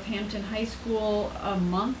at the Northampton High School a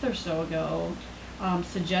month or so ago,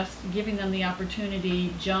 giving them the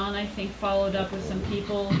opportunity. John, I think, followed up with some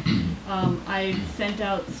people. I sent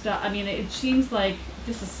out stuff. I mean, it seems like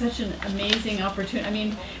this is such an amazing opportunity. I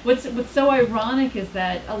mean, what's so ironic is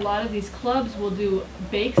that a lot of these clubs will do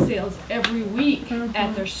bake sales every week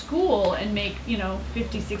at their school and make, you know,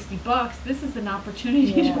 50, 60 bucks. This is an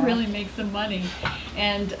opportunity to Yeah. really make some money.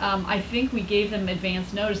 And I think we gave them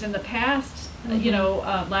advance notice. In the past, you know,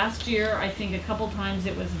 last year, I think a couple times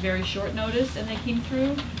it was very short notice and they came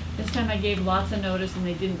through. This time I gave lots of notice and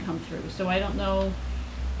they didn't come through. So I don't know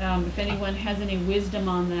if anyone has any wisdom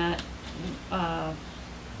on that,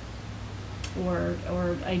 or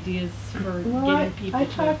ideas for Well, getting people I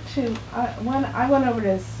to. talked to, when I went over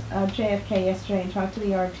to JFK yesterday and talked to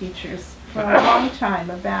the art teachers for a long time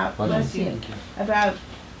about, listening, about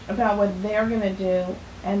what they're gonna do,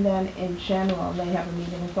 and then in general, they have a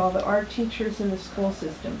meeting with all the art teachers in the school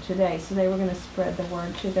system today, so they were gonna spread the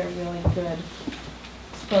word to their really good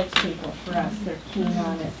spokespeople for us, they're keen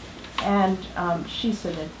on it. And she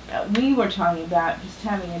said that, we were talking about just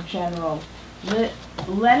having a general,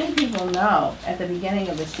 letting people know at the beginning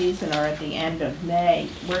of the season or at the end of May,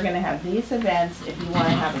 we're gonna have these events, if you wanna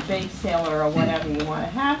have a bake sale or whatever you wanna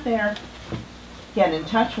have there, get in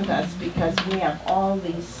touch with us, because we have all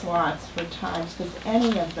these slots for times, because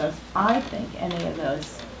any of those, I think, any of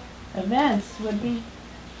those events would be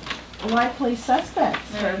likely suspects.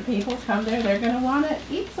 For Right. people come there, they're gonna wanna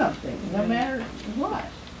eat something, no Right. matter what.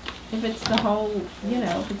 If it's the whole, you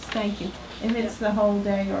know, if it's, thank you, if it's the whole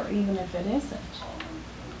day or even if it isn't.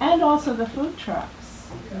 And also the food trucks.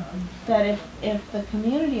 That if the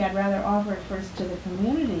community, I'd rather offer it first to the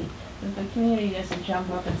community. If the community doesn't jump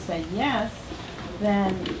up and say yes,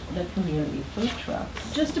 then the community food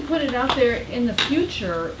trucks. Just to put it out there, in the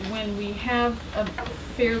future, when we have a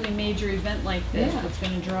fairly major event like this Yeah. that's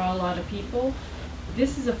gonna draw a lot of people,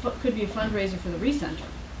 this is could be a fundraiser for the recenter.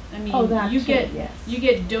 I mean, Oh, that you too, get yes. you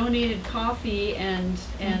get donated coffee and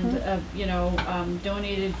you know,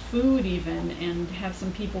 donated food even, and have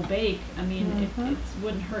some people bake. I mean, it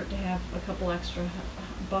wouldn't hurt to have a couple extra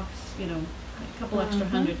bucks, you know, a couple extra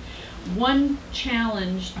hundred. One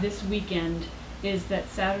challenge this weekend is that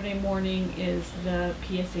Saturday morning is the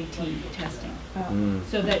PSAT testing. Oh.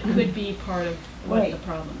 So that could be part of what Wait. the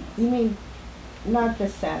problem You is. mean, not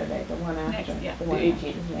this Saturday, the one after? Next, yeah. The one The after,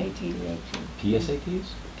 18th. the 18th. The 18th. PSATs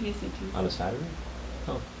PSAT on a Saturday?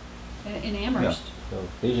 Oh, in Amherst. no,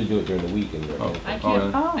 they usually do it during the week and Oh. I Oh, can't.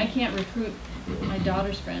 really? Oh. I can't recruit my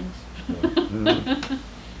daughter's friends.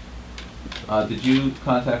 Did you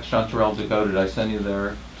contact Chanterelle Deco? Did I send you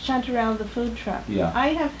their? Chanterelle, the food truck. Yeah. I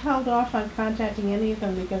have held off on contacting any of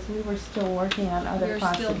them because we were still working on other We're still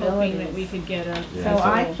possibilities. hoping that we could get a. Yeah. So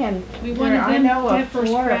I can, We wanted I them know to of have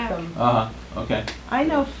first 4 of crack. them. Okay. I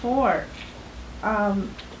know 4.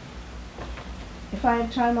 If I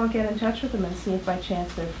have time, I'll get in touch with them and see if by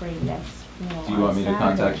chance they're free next, Do you want me to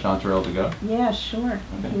contact Chanterelle Deco? Yeah, sure.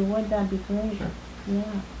 If Okay. you would, that'd be great. Sure. Yeah.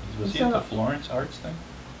 Was he So- at the Florence Arts thing?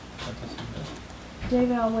 What does he do?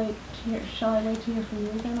 David, I'll wait to hear, shall I wait to hear from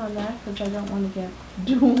you then on that? Because I don't want to get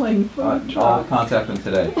dueling food I'll trucks. contact them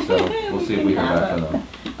today, so we'll see if we hear can back have from them.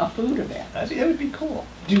 A food event. I think that would be cool.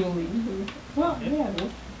 Dueling food. Well, yeah.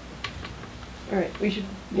 All right, we should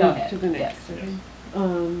Go move ahead. to the next. Yes.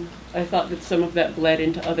 Okay. I thought that some of that bled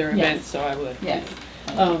into other Yes. events, so I would. Yes.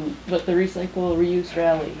 But the Recycle Reuse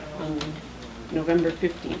Rally on November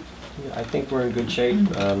 15th. Yeah, I think we're in good shape.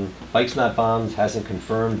 Bikes Not Bombs hasn't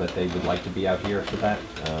confirmed, but they would like to be out here for that.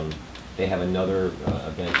 They have another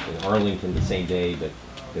event in Arlington the same day, but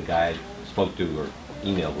the guy I spoke to or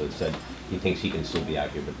emailed with said he thinks he can still be out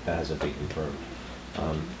here, but that hasn't been confirmed.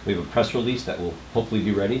 We have a press release that will hopefully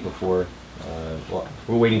be ready before, well,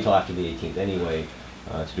 we're waiting until after the 18th anyway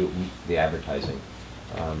to do the advertising.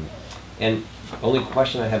 And the only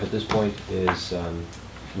question I have at this point is,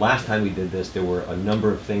 last time we did this, there were a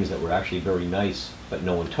number of things that were actually very nice, but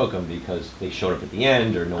no one took them because they showed up at the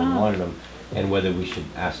end or no one wanted them, and whether we should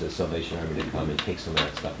ask the Salvation Army to come and take some of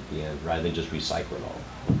that stuff at the end rather than just recycle it all.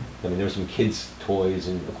 I mean, there were some kids' toys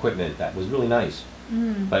and equipment that was really nice,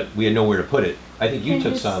 but we had nowhere to put it. I think you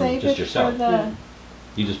took some just yourself.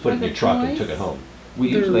 You just put it in your truck and took it home. We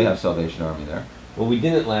usually have Salvation Army there. Well, we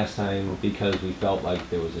didn't last time because we felt like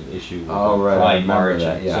there was an issue with Oh, right, I Pride remember March.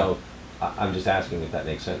 that, yeah. So I'm just asking if that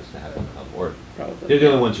makes sense to have them come, or Probably. they're the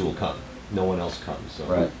only ones who will come. No one else comes, so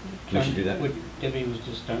Right. we should do that. What Debbie was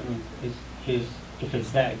just starting, if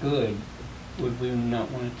it's that good, would we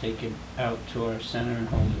not want to take it out to our center and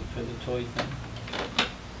hold it for the toy thing?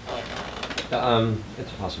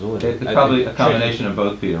 It's a possibility. It's I probably think a combination of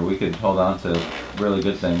both, Peter. We could hold on to really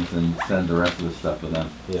good things and send the rest of the stuff to them.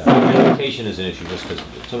 Yeah, transportation is an issue just because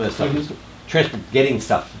some of the stuff is getting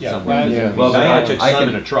stuff Yeah, somewhere. yeah. Well, Diana took I some can-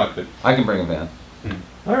 in a truck, but I can bring a van.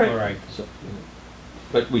 all right. All right. So,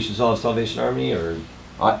 but we should solve Salvation Army, or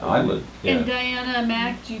I would. And yeah. Diana,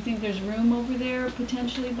 Mac, do you think there's room over there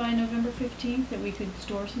potentially by November 15th that we could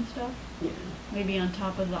store some stuff? Yeah, Maybe on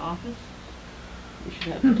top of the office? we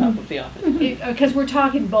should have the top of the office. Because we're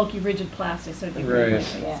talking bulky, rigid plastic, so it'd be Right. really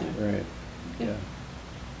Yeah. Right, yeah.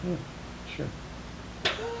 Yeah, sure.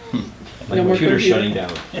 My No more computer's shutting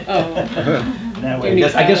down. Oh. Now You we, need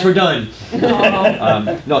I guess we're done.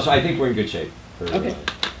 Oh. No, so I think we're in good shape. For, Okay.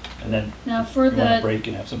 and then Now, for we want to the, break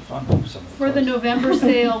and have some fun with some of the for the toys. November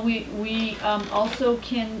sale, we also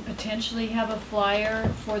can potentially have a flyer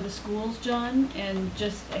for the schools, John, and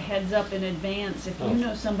just a heads up in advance, if Oh. you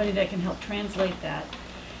know somebody that can help translate that,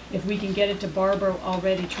 if we can get it to Barbara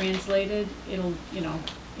already translated, it'll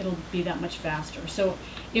be that much faster. So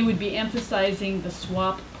it would be emphasizing the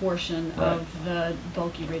swap portion Right. of the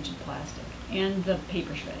bulky rigid plastic and the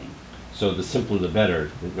paper shredding. So the simpler the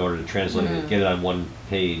better in order to translate it, get it on one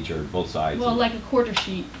page or both sides. Well, like a quarter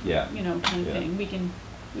sheet, Yeah. kind of Yeah. thing. We can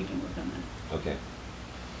work on that. Okay.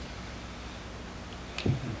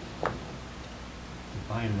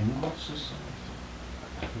 Bilingual society.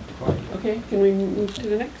 Okay, can we move to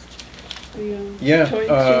the next? The, Yeah, toy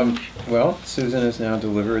exchange? well, Susan has now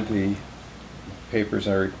delivered the papers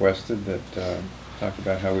I requested that talk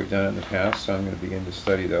about how we've done it in the past, so I'm going to begin to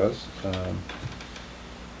study those.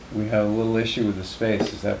 We have a little issue with the space.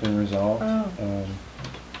 Has that been resolved? Oh.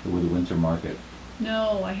 With the winter market.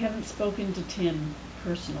 No, I haven't spoken to Tim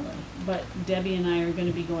personally, but Debbie and I are going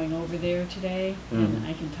to be going over there today, and Mhm.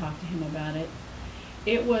 I can talk to him about it.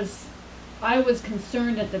 I was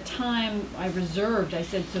concerned at the time, I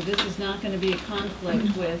said, so this is not going to be a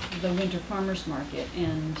conflict with the winter farmers market,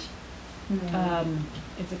 and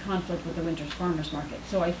it's a conflict with the winter farmers market.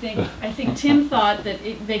 So I think Tim thought that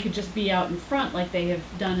they could just be out in front like they have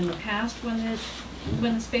done in the past when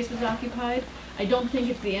the space was occupied. I don't think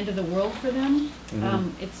it's the end of the world for them.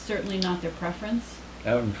 Mhm. It's certainly not their preference.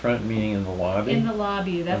 Out in front, meaning in the lobby? In the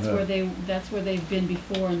lobby, that's Uh-huh. where they've been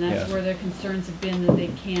before, and that's Yeah. where their concerns have been that they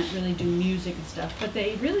can't really do music and stuff. But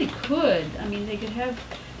they really could. I mean, they could have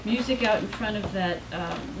music out in front of that,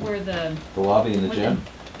 where the. The lobby in the where gym?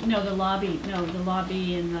 No, the lobby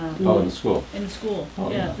in the. Oh, in the school. In the school, Oh,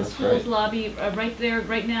 yeah, yeah, the that's school's great. lobby, right there,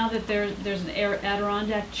 right now that there's an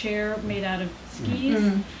Adirondack chair made out of skis.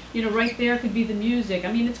 Right there could be the music.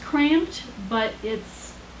 I mean, it's cramped, but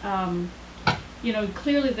it's,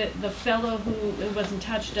 clearly the fellow who was in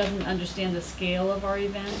touch doesn't understand the scale of our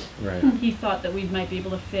event. Right. He thought that we might be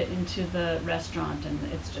able to fit into the restaurant, and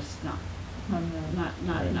it's just not Right.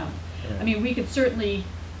 enough. Yeah. I mean, we could certainly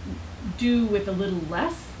do with a little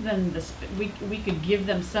less than we could give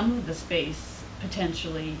them some of the space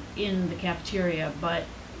potentially in the cafeteria, but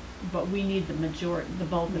we need the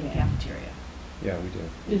bulk of the Yeah. cafeteria. Yeah, we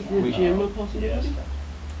do. Is the gym a possibility?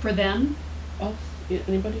 For them, Us?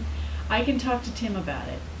 Anybody? I can talk to Tim about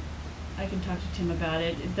it.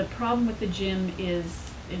 The problem with the gym is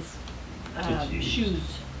It's used. shoes.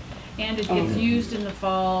 And it Oh. gets used in the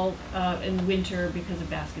fall, in the winter because of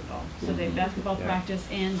basketball. So they have basketball Yeah. practice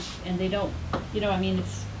and they don't, I mean,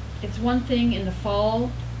 it's one thing in the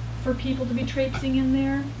fall for people to be traipsing in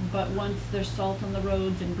there, but once there's salt on the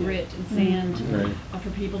roads and grit and sand, Right. for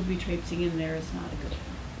people to be traipsing in there is not a good thing.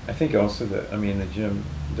 I think also that, the gym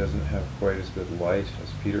doesn't have quite as good light, as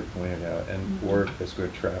Peter pointed out, and or as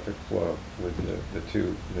good traffic flow with the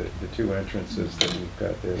two entrances that we've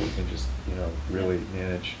got there. We can just, really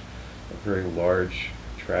manage a very large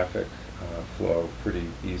traffic flow pretty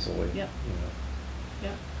easily. Yep. You know.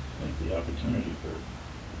 Yep. I think the opportunity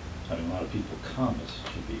for having a lot of people come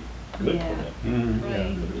should be good Yeah. for them. Mhm.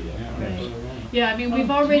 Right. For the, Right. Yeah, I mean,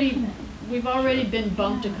 we've already been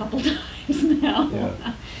bumped a couple times now.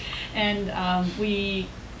 Yeah. And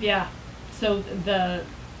so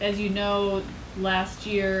as you know, last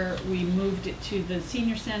year we moved it to the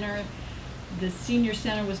senior center. The senior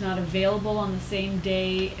center was not available on the same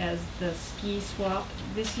day as the ski swap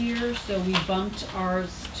this year, so we bumped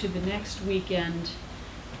ours to the next weekend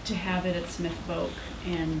to have it at Smith Voc.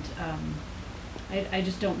 And I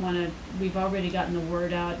just don't want to, we've already gotten the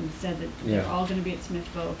word out and said that they're Yeah. all going to be at Smith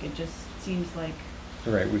Voc. It just seems like.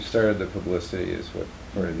 Right, we've started the publicity is what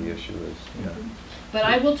part of the issue is. Yeah. But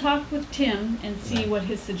I will talk with Tim and see what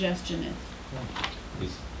his suggestion is.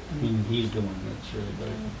 I mean, he's the one that's really got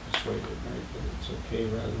to persuaded, right, that it's okay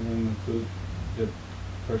rather than the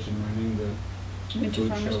person running the Winter food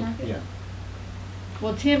Farmers show. Market? Yeah.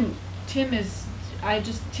 Well, Tim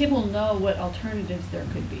will know what alternatives there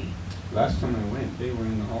could be. Last time I went, they were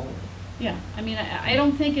in the hallway. Yeah, I mean, I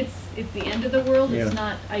don't think it's the end of the world. It's Yeah.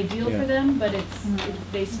 not ideal Yeah. for them, but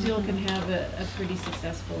they still can have a pretty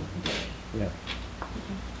successful day. Yeah.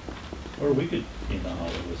 Or we could be in the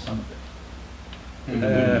hallway with some of it.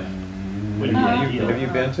 Mm-hmm. Wouldn't be Have ideal. you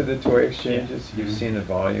been to the toy exchanges? You've seen the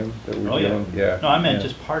volume that we're Oh, yeah. doing? Yeah. No, I meant yeah.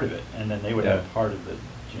 just part of it, and then they would Yeah. have part of the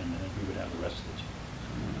gym, and then we would have the rest of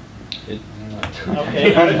the gym.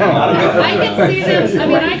 Okay. I can see them, I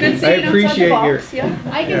mean, I can see I them appreciate your.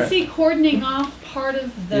 I can Yeah. see cordoning off part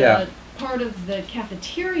of Yeah. the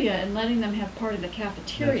cafeteria and letting them have part of the That's what I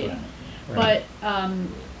cafeteria. meant. Right. But,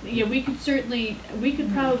 yeah, we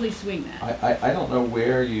could probably swing that. I don't know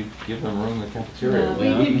where you give them room in the cafeteria. No, We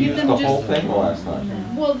we could give used them the whole just- thing the last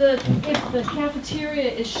time. Well, if the cafeteria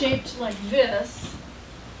is shaped like this,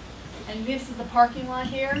 and this is the parking lot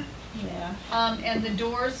here, Yeah. and the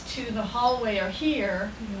doors to the hallway are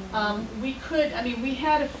here, we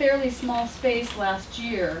had a fairly small space last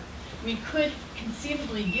year. We could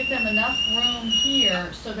conceivably give them enough room here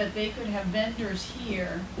so that they could have vendors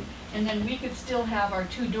here, and then we could still have our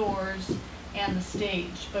two doors and the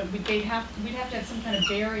stage, but we'd have to have some kind of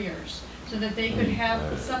barriers so that they could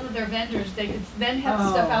have some of their vendors, they could then have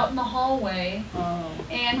stuff Oh. out in the hallway, Oh.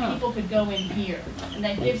 and people could go in here, and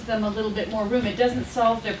that gives them a little bit more room. It doesn't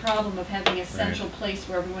solve their problem of having a central place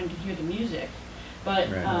where everyone can hear the music, but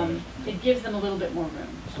Right. it gives them a little bit more room.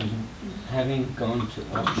 So having gone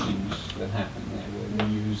to auctions that happen there where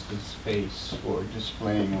we use the space for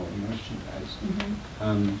displaying all the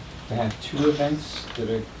merchandise, to have two events that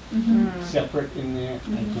are separate in there,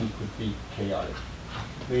 I think would be chaotic.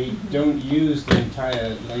 They don't use the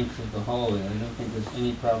entire length of the hallway. I don't think there's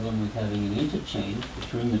any problem with having an interchange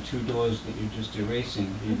between the two doors that you're just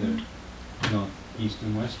erasing, either north, east,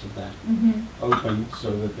 and west of that, open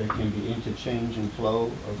so that there can be interchange and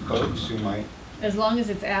flow of folks who might. As long as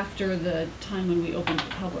it's after the time when we open to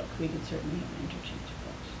the public, we could certainly have an interchange of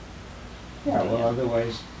folks. Yeah, well,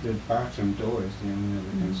 otherwise the bathroom door is the only other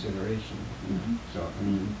consideration. You know? So, I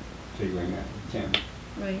mean, figuring that with Tim.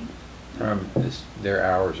 Right. Their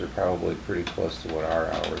hours are probably pretty close to what our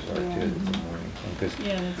hours are too in the morning. Because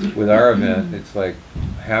Yeah, that's with our event, it's like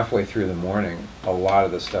halfway through the morning, a lot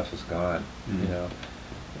of the stuff is gone. You know,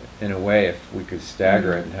 in a way, if we could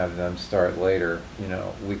stagger it and have them start later, you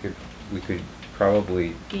know, we could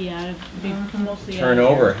probably be mostly turn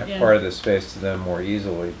out over here. Yeah. part of the space to them more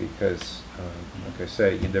easily because, like I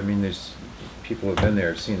say, I mean, there's people who have been there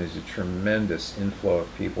have seen there's a tremendous inflow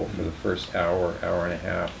of people for the first hour, hour and a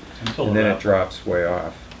half, Until and then about- it drops way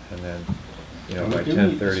off, and then, you know, And by we do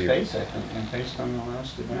need the 10:30. space, I think, and based on the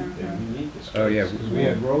last event there, we need the space. Oh, yeah. Because we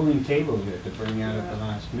had rolling tables here to bring out at the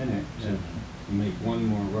last minute to make one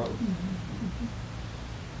more row.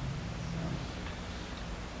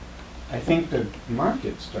 I think the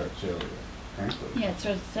market starts earlier, frankly. Yeah, it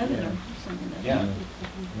starts at 7 Yeah. or something. doesn't Yeah. it?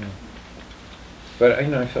 Yeah. But, you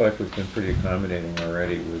know, I feel like we've been pretty accommodating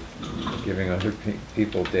already with giving other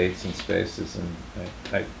people dates and spaces, and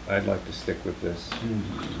I'd like to stick with this.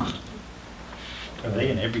 Are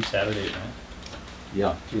they in every Saturday event?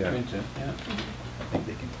 Yeah. Yeah. Winter, yeah. I think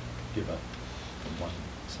they can give up one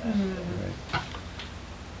Saturday.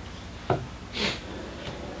 Right.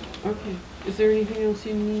 Okay, is there anything else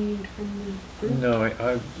you need from the group?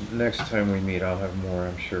 No, next time we meet, I'll have more,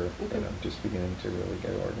 I'm sure, but Okay. I'm just beginning to really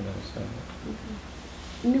get organized on it.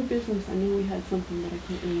 Okay. New business, I know we had something that I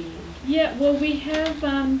couldn't remember. Yeah, well, we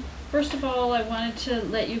have, first of all, I wanted to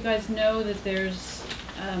let you guys know that there's,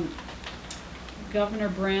 Governor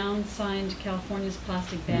Brown signed California's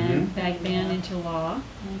plastic bag ban into law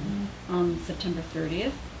on September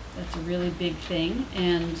 30th. That's a really big thing,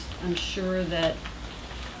 and I'm sure that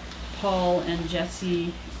Paul and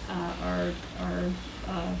Jesse are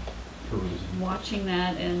watching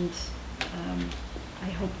that, and I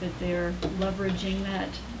hope that they're leveraging that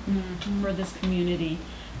for this community.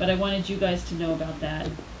 But I wanted you guys to know about that.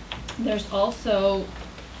 There's also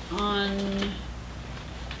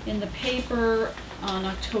in the paper on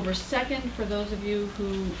October 2nd, for those of you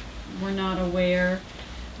who were not aware,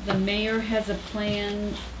 the mayor has a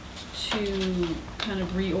plan to kind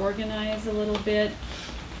of reorganize a little bit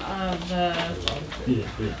of A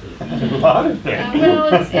lot of things.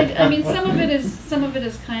 well, I mean, some of it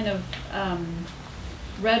is kind of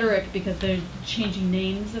rhetoric because they're changing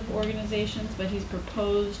names of organizations, but he's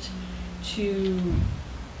proposed to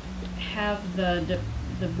have the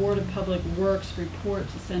Board of Public Works report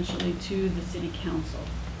essentially to the City Council.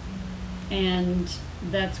 And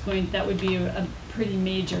that would be a pretty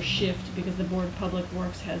major shift because the Board of Public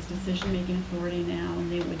Works has decision-making authority now,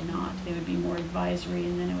 and they would not. They would be more advisory,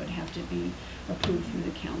 and then it would have to be approved through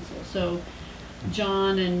the council. So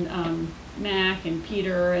John and Mac and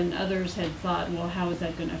Peter and others had thought, well, how is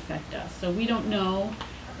that going to affect us? So we don't know.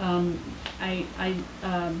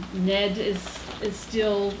 Ned is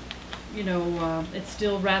still, you know, it's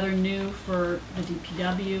still rather new for the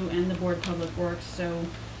DPW and the Board of Public Works, so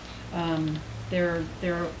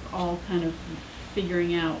they're all kind of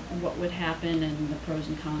figuring out what would happen and the pros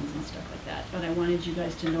and cons and stuff like that. But I wanted you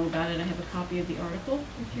guys to know about it. I have a copy of the article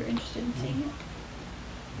if you're interested in seeing it.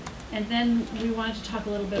 And then we wanted to talk a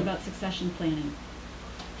little bit about succession planning.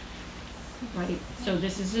 Right, so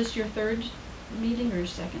is this your third meeting or your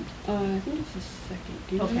second? I think it's the second.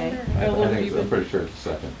 Do you Okay. remember? How long have you I'm been? pretty sure it's the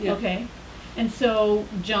second. Yeah. Okay, and so,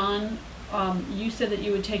 John, you said that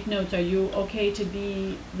you would take notes. Are you okay to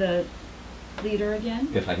be the leader again?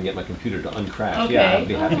 If I can get my computer to uncrash, Okay. yeah, I'd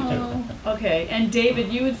be happy to. Okay, and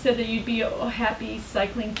David, you had said that you'd be happy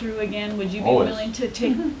cycling through again. Would you be Always. willing to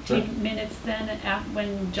take Sure. minutes then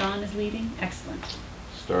when John is leading? Excellent.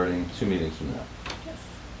 Starting 2 meetings from now. Yes.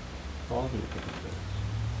 All of you can do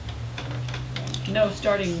this. No,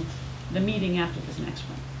 starting the meeting after this next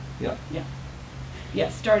one. Yeah. Yeah.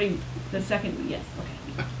 Yes, starting the second, yes,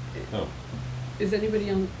 okay. Oh, Is anybody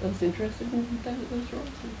else interested in those roles?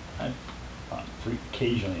 I'm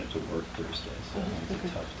occasionally have to work Thursdays, so Oh, it's okay.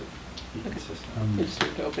 tough to be Okay. consistent. I just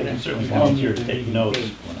have to I open can it. certainly volunteer to take notes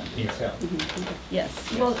when I'm here. Mhm, okay. Yes,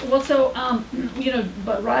 well, so, you know,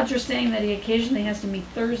 but Roger's saying that he occasionally has to meet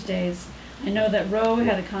Thursdays. I know that Roe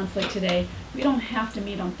had a conflict today. We don't have to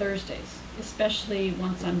meet on Thursdays, especially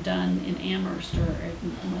once I'm done in Amherst or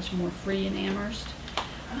much more free in Amherst.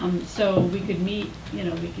 So we could meet, you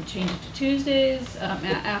know, we could change it to Tuesdays.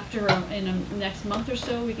 After, in the next month or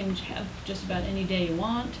so, we can have just about any day you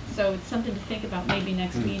want. So it's something to think about. Maybe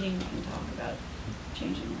next meeting we can talk about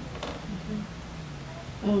changing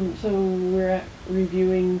it. So we're at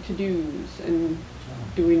reviewing to-dos, and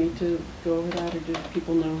do we need to go over that, or do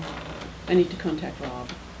people know? I need to contact Rob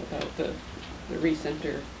about the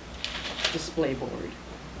recenter display board.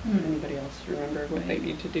 Anybody else remember what they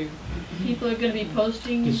need to do People are gonna be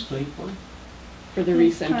posting. Display board? for the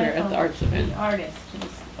recenter at the arts event? The artist is.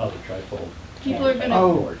 Oh, the trifold. People are gonna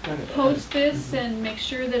Oh, got it. post this and make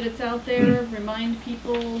sure that it's out there, remind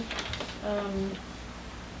people,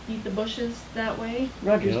 beat the bushes that way.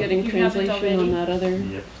 Roger's Yep. getting You haven't translation on already? that other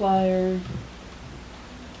Yep. flyer.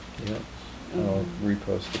 Yep. I'll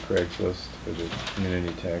repost the Craigslist for the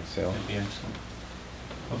community tag sale. That'd be excellent.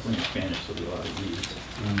 Hopefully in Spanish, there'll be a lot of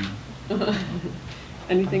these.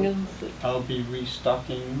 Anything else? I'll be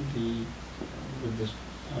restocking with this,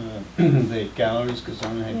 the galleries, because I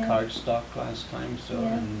only had Yeah. cardstock last time, so,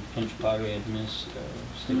 Yeah. and Pinch Pottery had missed Do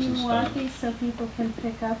Sticks and you want Stones. these so people can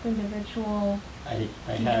pick up individual? I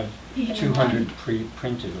have Yeah. 200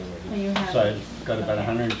 pre-printed Oh, you already, have so these. I've got about Okay.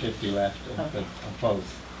 150 left of Okay.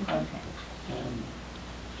 both. Okay.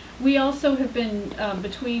 We also have been,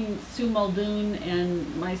 between Sue Muldoon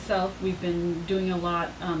and myself, we've been doing a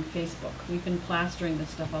lot on Facebook. We've been plastering this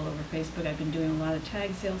stuff all over Facebook. I've been doing a lot of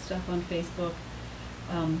tag sale stuff on Facebook.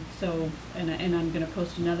 And I'm gonna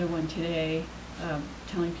post another one today,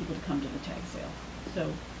 telling people to come to the tag sale.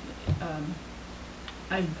 So,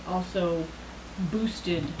 I've also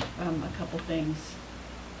boosted, a couple things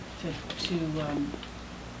to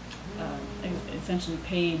essentially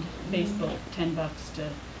paid Facebook $10 to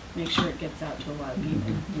make sure it gets out to a lot of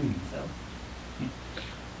people, so.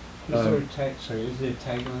 Is there a tag, sorry, is there a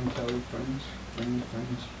tagline, tell your friends, bring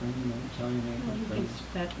friends, tell your neighbors,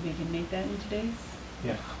 friends? We can make that in today's.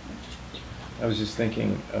 Yeah. I was just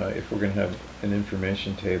thinking, if we're gonna have an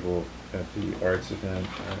information table at the arts event,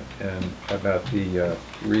 and about the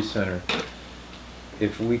recenter,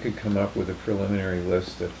 if we could come up with a preliminary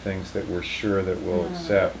list of things that we're sure that we'll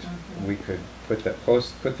accept, we could put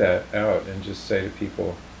that out and just say to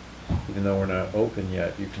people, even though we're not open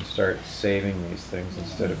yet, you can start saving these things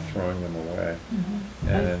instead of throwing them away. I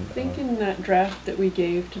And think in that draft that we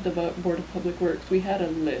gave to the Board of Public Works, we had a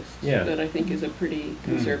list Yeah. that I think is a pretty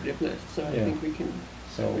conservative list, so I Yeah. think we can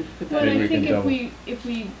so put But that maybe I we think can if double. if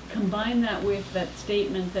we combine that with that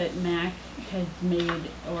statement that Mac had made,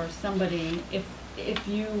 or somebody, if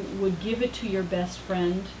you would give it to your best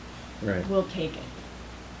friend, Right. we'll take it.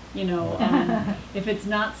 You know, if it's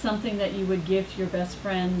not something that you would give to your best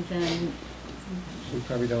friend, then We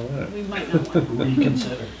probably don't want we it. might not want it.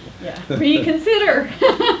 Reconsider. Yeah, reconsider.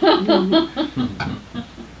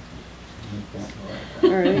 All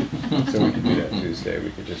right. So we could do that Tuesday. We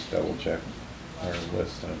could just double check our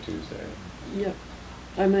list on Tuesday. Yep.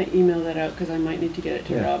 I might email that out because I might need to get it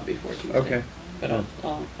to Yeah. Rob before Tuesday. Okay. But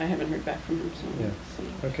I haven't heard back from him, so Yeah.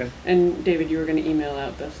 we'll see. Okay. And David, you were going to email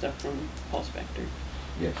out the stuff from Paul Spector.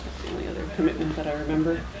 Yes. That's the only other commitment that I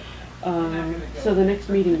remember. So the next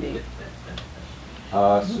meeting date.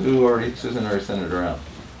 Susan already sent it around.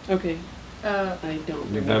 Okay. Uh, I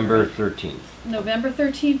don't November remember. 13th. November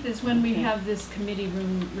 13th is when we Okay. have this committee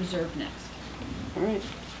room reserved next. All right.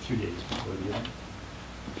 2 days before the event.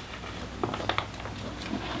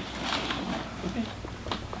 Okay.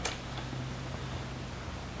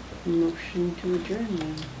 Motion to adjourn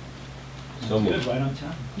then. So moved. Good, right on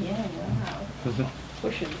time. Yeah, wow.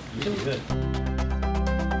 Push it. You did good.